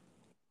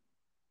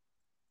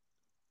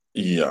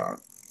yeah,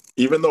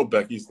 even though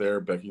Becky's there,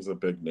 Becky's a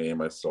big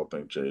name. I still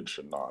think Jade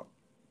shouldn't go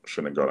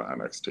to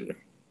NXT.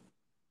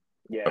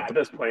 Yeah, at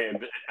this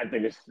point, I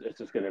think it's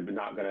just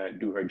not gonna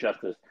do her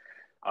justice.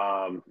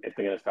 If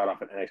they're gonna start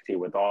off at NXT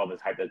with all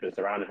this hype that's been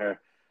surrounding her,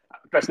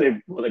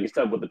 especially like you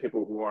said, with the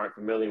people who aren't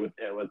familiar with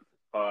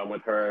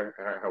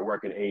her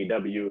work in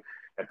AEW,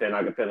 if they're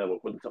not gonna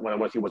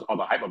once she was all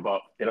the hype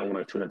about, they don't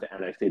want to tune into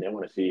NXT. They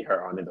want to see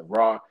her on either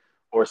Raw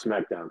or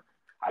SmackDown.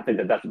 I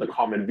think that's what the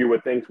common viewer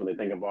thinks when they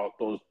think about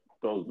those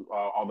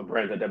all the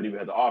brands that WWE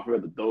has to offer.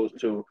 That those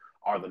two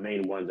are the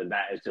main ones, and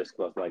that is just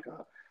like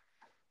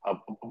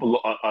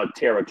a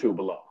tier or two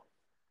below.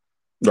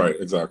 Right,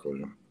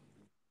 exactly.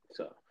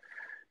 So,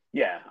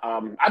 yeah,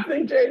 I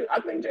think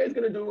Jade's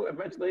gonna do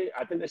eventually.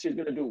 I think that she's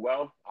gonna do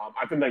well.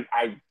 I think like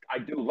I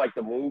do like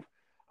the move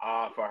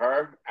for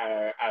her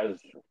as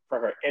for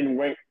her in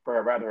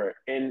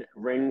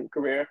ring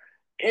career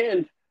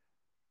and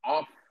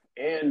off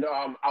and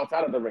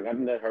outside of the ring. I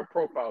think that her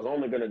profile is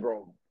only gonna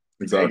grow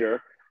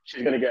bigger.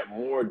 She's gonna get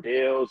more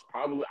deals.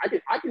 Probably,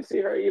 I can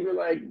see her even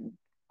like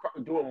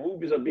doing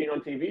movies or being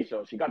on TV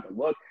shows. She got the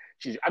look.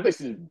 I think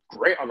she's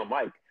great on the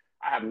mic.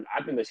 I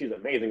think that she's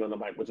amazing on the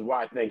mic, which is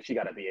why I think she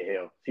got to be a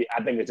heel.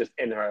 I think it's just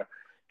in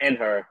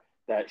her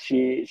that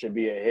she should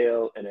be a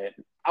heel, and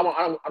I don't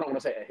want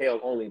to say a heel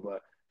only,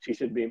 but she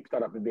should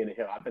start up and being a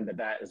heel. I think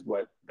that is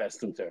what best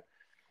suits her,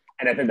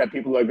 and I think that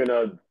people are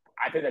gonna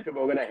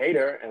hate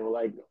her and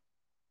like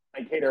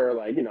hate her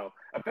like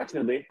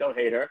affectionately. They'll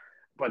hate her,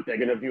 but they're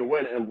gonna view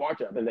win and watch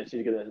her. I think that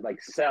she's gonna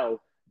like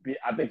sell.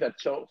 I think that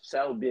she'll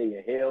sell being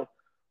a heel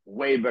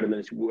way better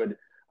than she would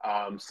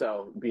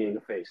sell being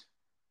a face.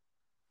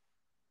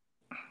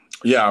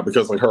 Yeah,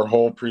 because like her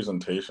whole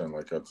presentation,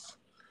 like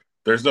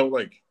there's no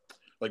like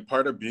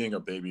part of being a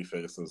baby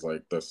face is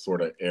like this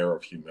sort of air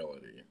of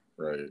humility,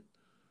 right?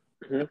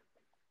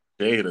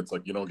 Jade, it's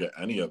like you don't get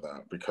any of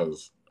that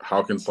because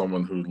how can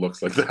someone who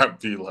looks like that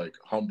be like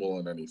humble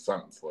in any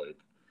sense? Like,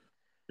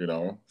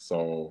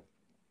 so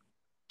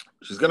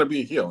she's gonna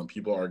be a heel and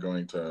people are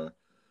going to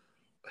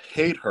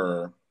hate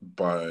her,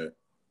 but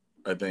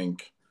I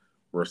think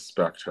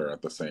respect her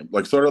at the same,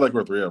 like sort of like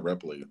with Rhea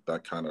Ripley,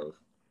 that kind of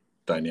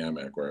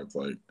dynamic where it's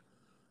like,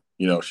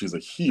 she's a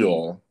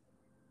heel,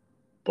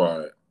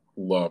 but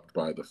loved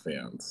by the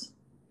fans.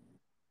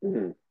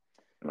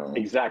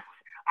 Exactly.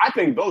 I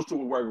think those two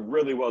would work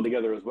really well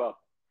together as well.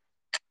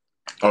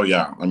 Oh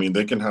yeah, I mean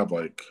they can have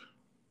like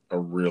a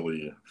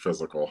really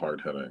physical,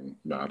 hard-hitting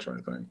match. I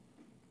think.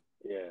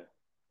 Yeah,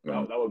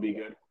 that would be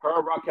good. Her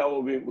and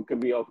Raquel could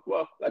be okay.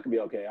 Well, that could be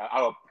okay.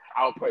 I'll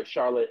put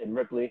Charlotte and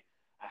Ripley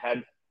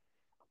ahead.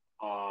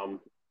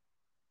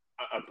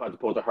 As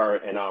opposed to her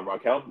and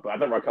Raquel, but I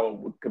think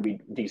Raquel could be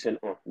decent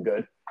or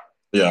good.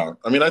 Yeah,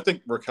 I mean, I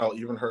think Raquel,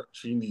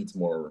 she needs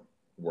more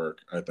work.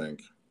 I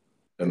think,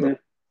 and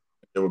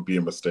it would be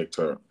a mistake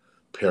to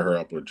pair her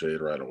up with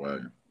Jade right away.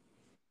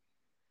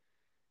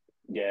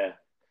 Yeah.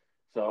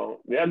 So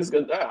yeah, this is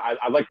good.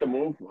 I like the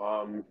move.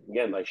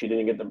 Again, like she's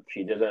only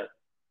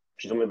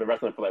been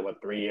wrestling for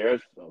like 3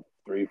 years, so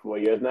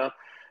 3-4 years now.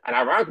 And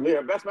ironically,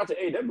 her best match at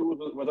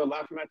AEW was her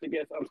last match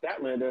against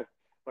Statlander,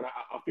 but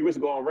a few weeks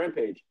ago on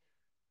Rampage.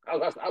 That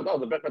was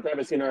the best match I've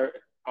ever seen her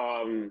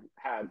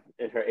have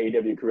in her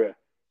AEW career.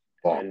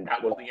 Wow. And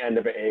that was the end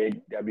of her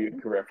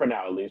AEW career, for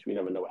now at least. We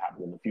never know what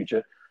happens in the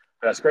future.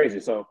 But that's crazy.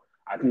 So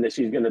I think that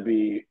she's going to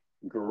be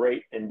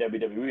great in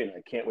WWE, and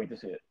I can't wait to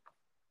see it.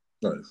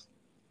 Nice.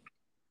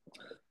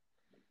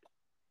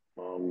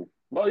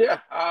 Well, yeah,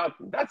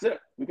 that's it.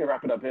 We can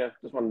wrap it up here.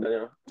 Just wanted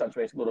to touch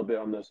base a little bit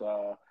on this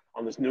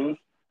news.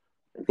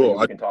 And cool.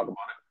 We can talk about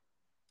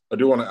it. I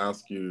do want to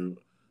ask you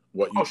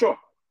what you. Oh, sure.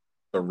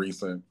 the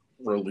recent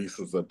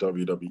releases that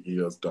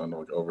WWE has done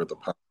like over the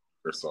past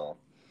year or so.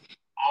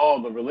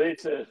 Oh, the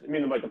releases. I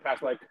mean, like the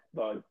past like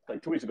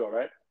 2 weeks ago,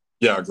 right?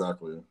 Yeah,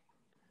 exactly.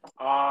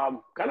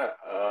 Kind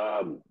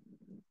of.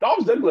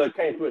 Dolph Ziggler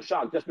came to a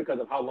shock just because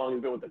of how long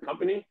he's been with the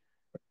company.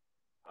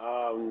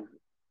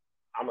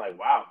 I'm like,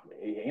 wow,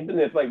 he's been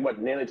there for like what,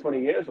 nearly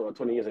 20 years or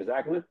 20 years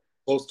exactly.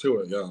 Close to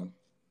it, yeah,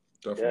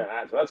 definitely.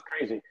 Yeah, so that's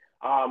crazy.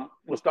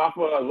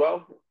 Mustafa as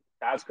well.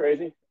 That's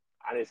crazy.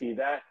 I didn't see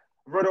that.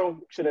 Riddle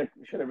shouldn't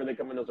really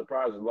come as a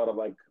surprise. There's a lot of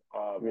like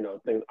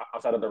things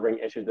outside of the ring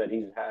issues that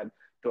he's had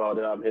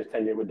throughout his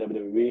tenure with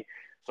WWE.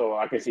 So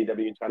I can see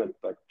WWE trying to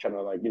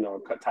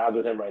cut ties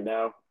with him right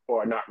now,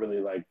 or not really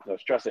like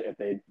stress it if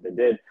they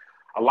did.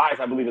 Elias,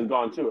 I believe, is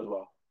gone too as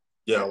well.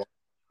 Yeah,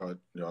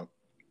 yeah.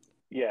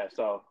 Yeah,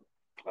 so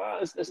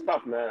it's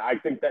tough, man. I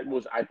think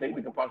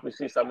we can possibly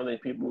see some of these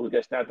people who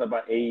get snatched up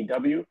by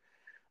AEW.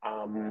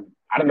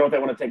 I don't know if they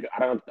want to take. I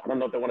don't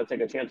know if they want to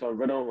take a chance on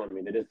Riddle. I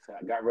mean, they just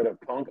got rid of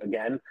Punk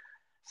again,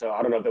 so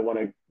I don't know if they want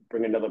to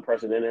bring another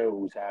person in there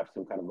who's have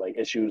some kind of like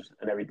issues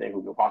and everything,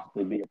 who could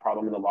possibly be a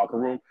problem in the locker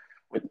room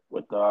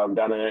with down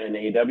there in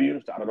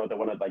AEW. So I don't know if they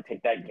want to like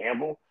take that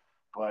gamble,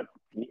 but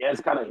he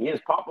is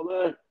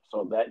popular,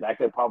 so that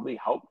could probably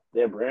help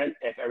their brand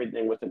if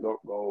everything was to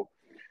go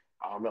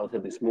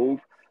relatively smooth.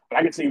 But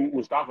I could see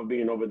Mustafa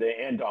being over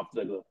there and Dolph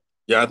Ziggler.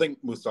 Yeah, I think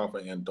Mustafa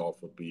and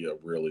Dolph would be a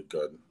really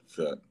good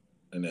fit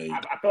in AEW.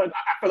 I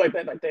feel like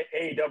that, like the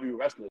AEW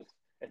wrestlers,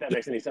 if that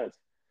makes any sense.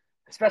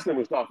 Especially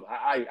Mustafa.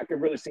 I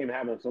could really see him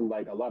having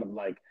a lot of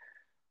like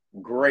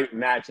great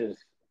matches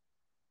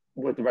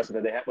with the rest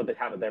of they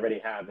already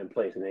have in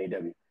place in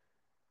AEW.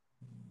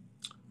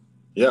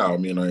 Yeah, I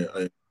mean,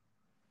 I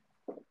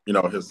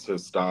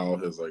his style,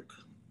 his like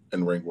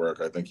in ring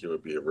work, I think he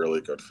would be a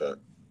really good fit.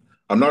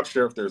 I'm not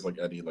sure if there's like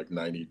any like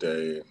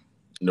 90-day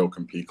no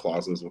compete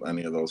clauses with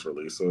any of those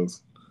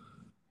releases.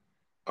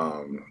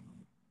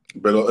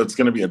 But it's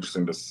going to be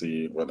interesting to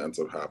see what ends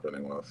up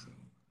happening with.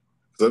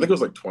 Because I think it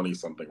was like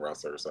 20-something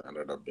wrestlers that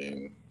ended up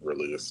being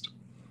released.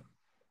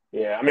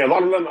 Yeah, I mean, a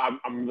lot of them,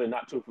 I'm really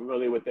not too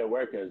familiar with their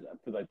work, because I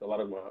feel like a lot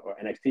of them are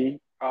NXT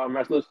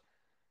wrestlers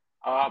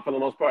for the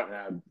most part. And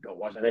I don't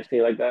watch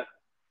NXT like that.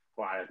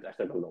 Well, I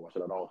still don't watch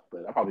it at all,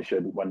 but I probably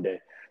should one day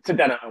sit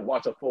down and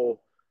watch a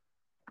full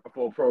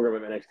program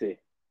of NXT.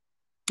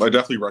 I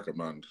definitely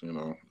recommend.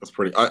 It's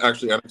pretty.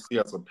 Actually, NXT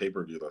has a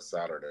pay-per-view this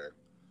Saturday.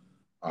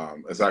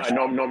 It's actually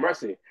no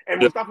mercy.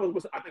 And Mustafa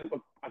was,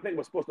 I think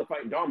was supposed to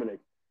fight Dominic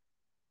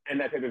in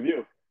that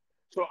pay-per-view.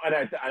 So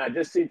and I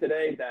just see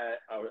today that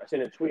I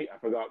seen a tweet. I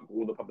forgot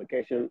who the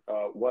publication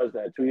was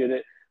that tweeted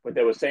it, but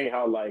they were saying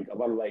how like a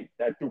lot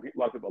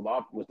of people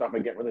off. Mustafa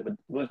getting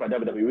released by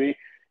WWE,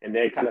 and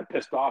they kind of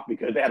pissed off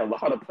because they had a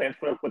lot of plans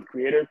for him with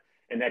creative,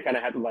 and they kind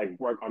of had to like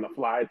work on the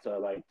fly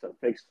to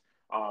fix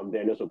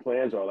their initial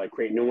plans or like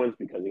create new ones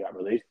because he got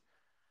released.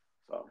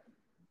 So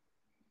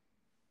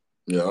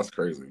yeah, that's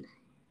crazy.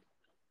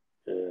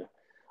 Yeah,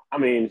 I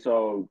mean,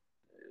 so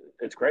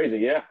it's crazy.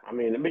 Yeah, I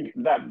mean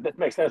that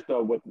makes sense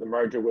though with the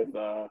merger with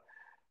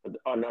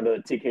under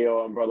the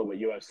TKO umbrella with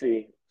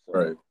UFC. So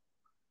right.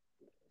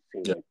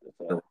 Seems Yeah.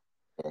 like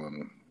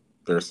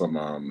There's some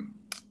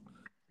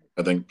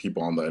I think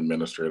people on the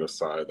administrative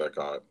side that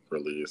got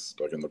released,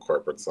 like in the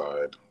corporate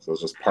side. So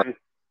it's just part.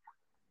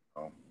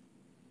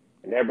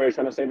 And everybody's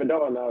trying to save a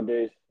dollar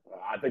nowadays.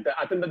 I think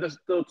that there's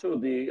still too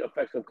the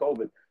effects of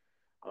COVID,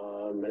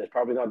 and it's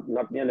probably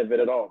not the end of it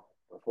at all.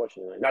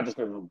 Unfortunately, not just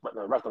in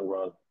the wrestling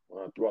world,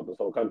 throughout this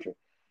whole country.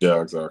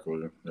 Yeah,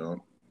 exactly. Yeah.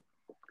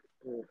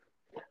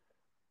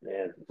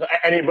 Man, so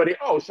anybody?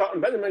 Oh, Shelton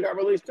Benjamin got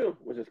released too,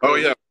 which is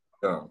crazy. Oh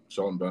yeah,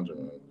 Shelton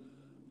Benjamin.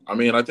 I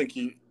mean, I think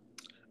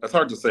That's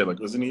hard to say. Like,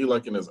 wasn't he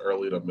like in his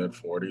early to mid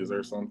 40s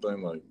or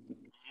something? Like,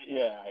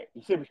 yeah,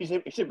 he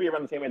should be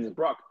around the same age as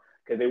Brock,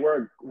 because they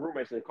were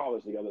roommates in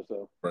college together.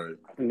 So right.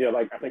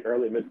 I think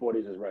early mid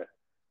 40s is right.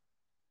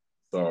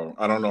 So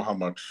I don't know how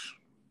much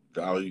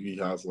value he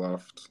has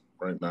left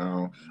right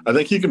now. I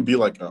think he can be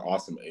like an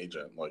awesome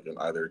agent, like in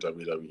either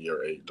WWE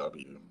or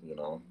AEW.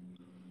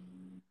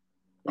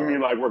 You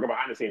mean like working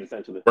behind the scenes,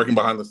 essentially? Working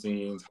behind the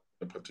scenes,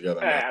 to put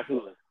together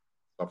absolutely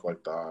stuff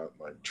like that,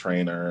 like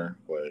trainer.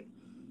 Like,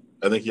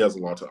 I think he has a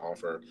lot to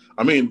offer.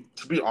 I mean,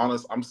 to be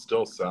honest, I'm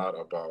still sad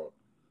about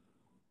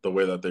the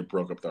way that they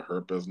broke up the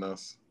Hurt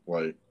Business.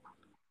 Like,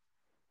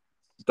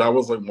 that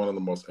was like one of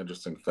the most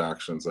interesting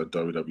factions that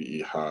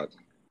WWE had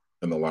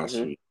in the last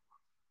few years.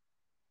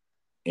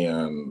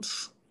 And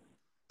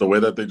the way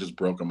that they just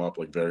broke him up,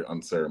 like, very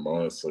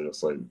unceremoniously,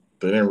 it's like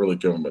they didn't really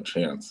give him a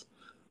chance.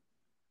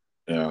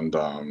 And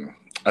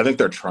I think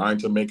they're trying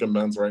to make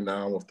amends right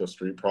now with the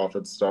Street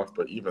Profits stuff,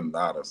 but even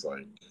that is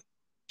like,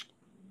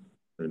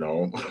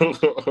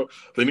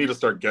 they need to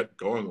start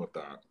going with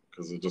that,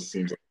 because it just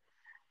seems like,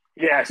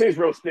 it seems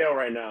real stale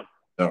right now.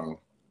 Yeah.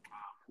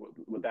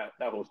 With that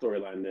whole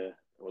storyline there,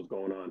 what's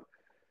going on?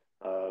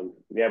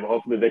 But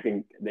hopefully they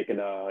can make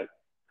up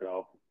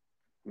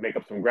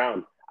some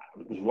ground.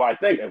 Which is why I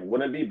think it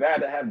wouldn't be bad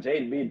to have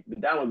Jade be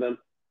down with them.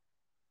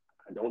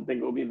 I don't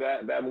think it would be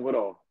bad move at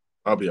all.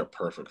 That'll be a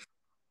perfect.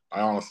 I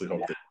honestly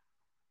hope that.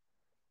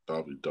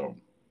 That'll be dope.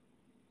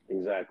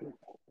 Exactly.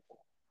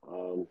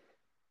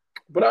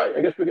 But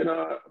I guess we can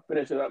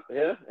finish it up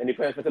here. Any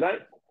plans for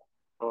tonight?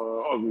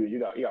 You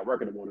got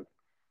work in the morning.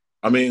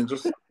 I mean,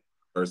 just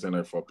Thursday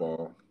night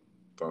football.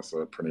 That's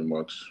it, pretty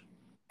much.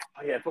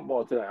 Oh yeah,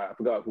 football tonight. I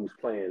forgot who's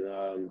playing.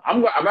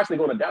 I'm actually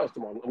going to Dallas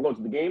tomorrow. I'm going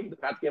to the game, the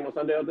Pats game on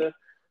Sunday out there.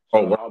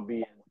 So I'll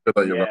be.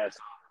 Yeah.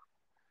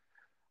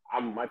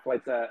 So my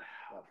flight's at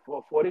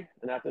 4:40 in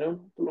the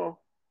afternoon tomorrow.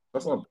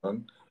 That's not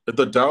bad.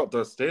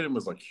 The stadium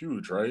is like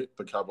huge, right?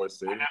 The Cowboys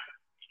stadium.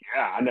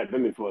 I've never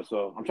been before,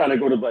 so I'm trying to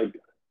go to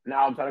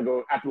I'm trying to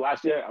go after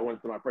last year. I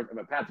went to my first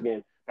ever Pats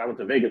game. I went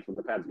to Vegas for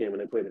the Pats game when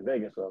they played in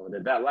Vegas. So I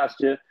did that last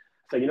year.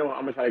 So you know what?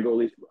 I'm gonna try to go at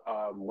least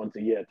once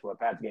a year to a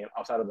Pats game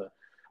outside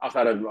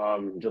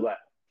of Gillette.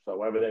 So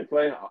wherever they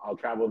play, I'll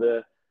travel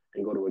there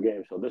and go to a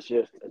game. So this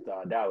year it's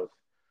Dallas.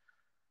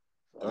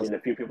 So, a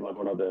few people are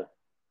going out there.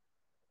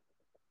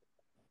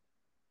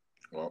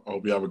 Well, I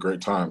hope you have a great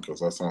time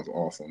because that sounds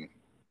awesome.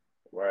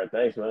 All right,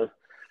 thanks, man.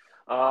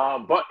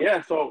 But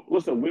yeah, so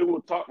listen, we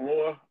will talk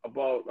more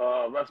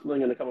about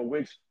wrestling in the coming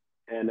weeks,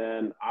 and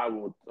then I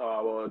will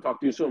talk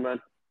to you soon,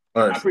 man.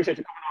 All right. I appreciate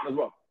you coming on as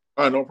well.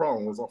 All right, no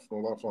problem. It was a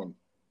lot of fun.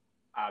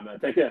 All right, man.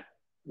 Take care.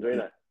 Enjoy your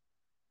night.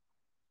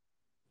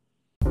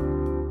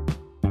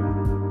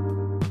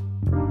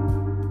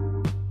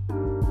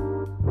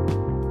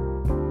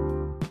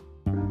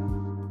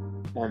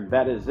 And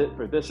that is it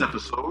for this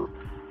episode.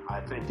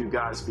 I thank you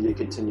guys for your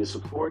continued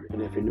support.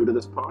 And if you're new to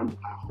this pod,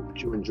 I hope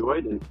you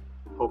enjoyed and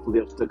hopefully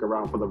you'll stick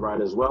around for the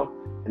ride as well.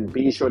 And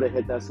be sure to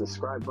hit that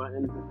subscribe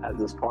button as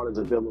this pod is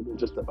available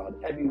just about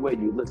everywhere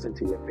you listen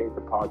to your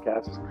favorite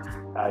podcasts.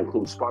 That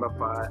includes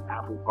Spotify,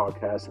 Apple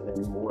Podcasts,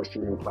 and more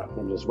streaming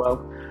platforms as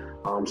well.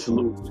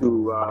 Salute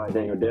to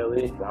Daniel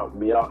Daly for helping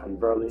me out and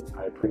Burley.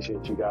 I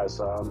appreciate you guys'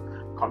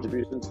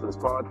 contributions to this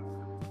pod.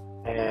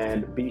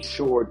 And be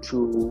sure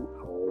to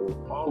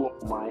follow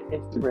my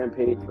Instagram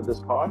page for this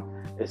pod.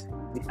 It's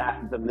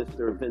at the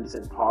Mr.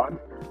 Vincent Pod.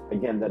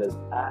 Again, that is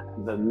at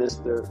the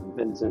Mr.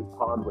 Vincent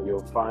Pod, where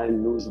you'll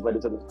find news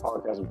related to this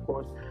podcast, of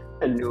course,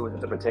 and news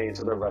that pertains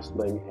to the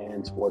wrestling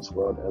and sports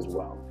world as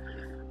well.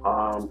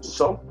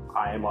 So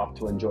I am off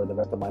to enjoy the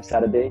rest of my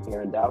Saturday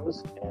here in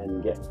Dallas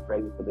and get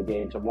ready for the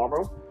game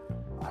tomorrow.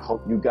 I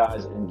hope you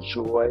guys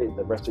enjoy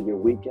the rest of your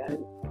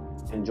weekend.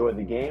 Enjoy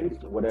the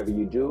games. Whatever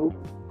you do,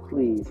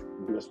 please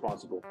be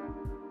responsible.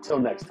 Till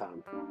next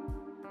time,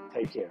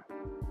 take care.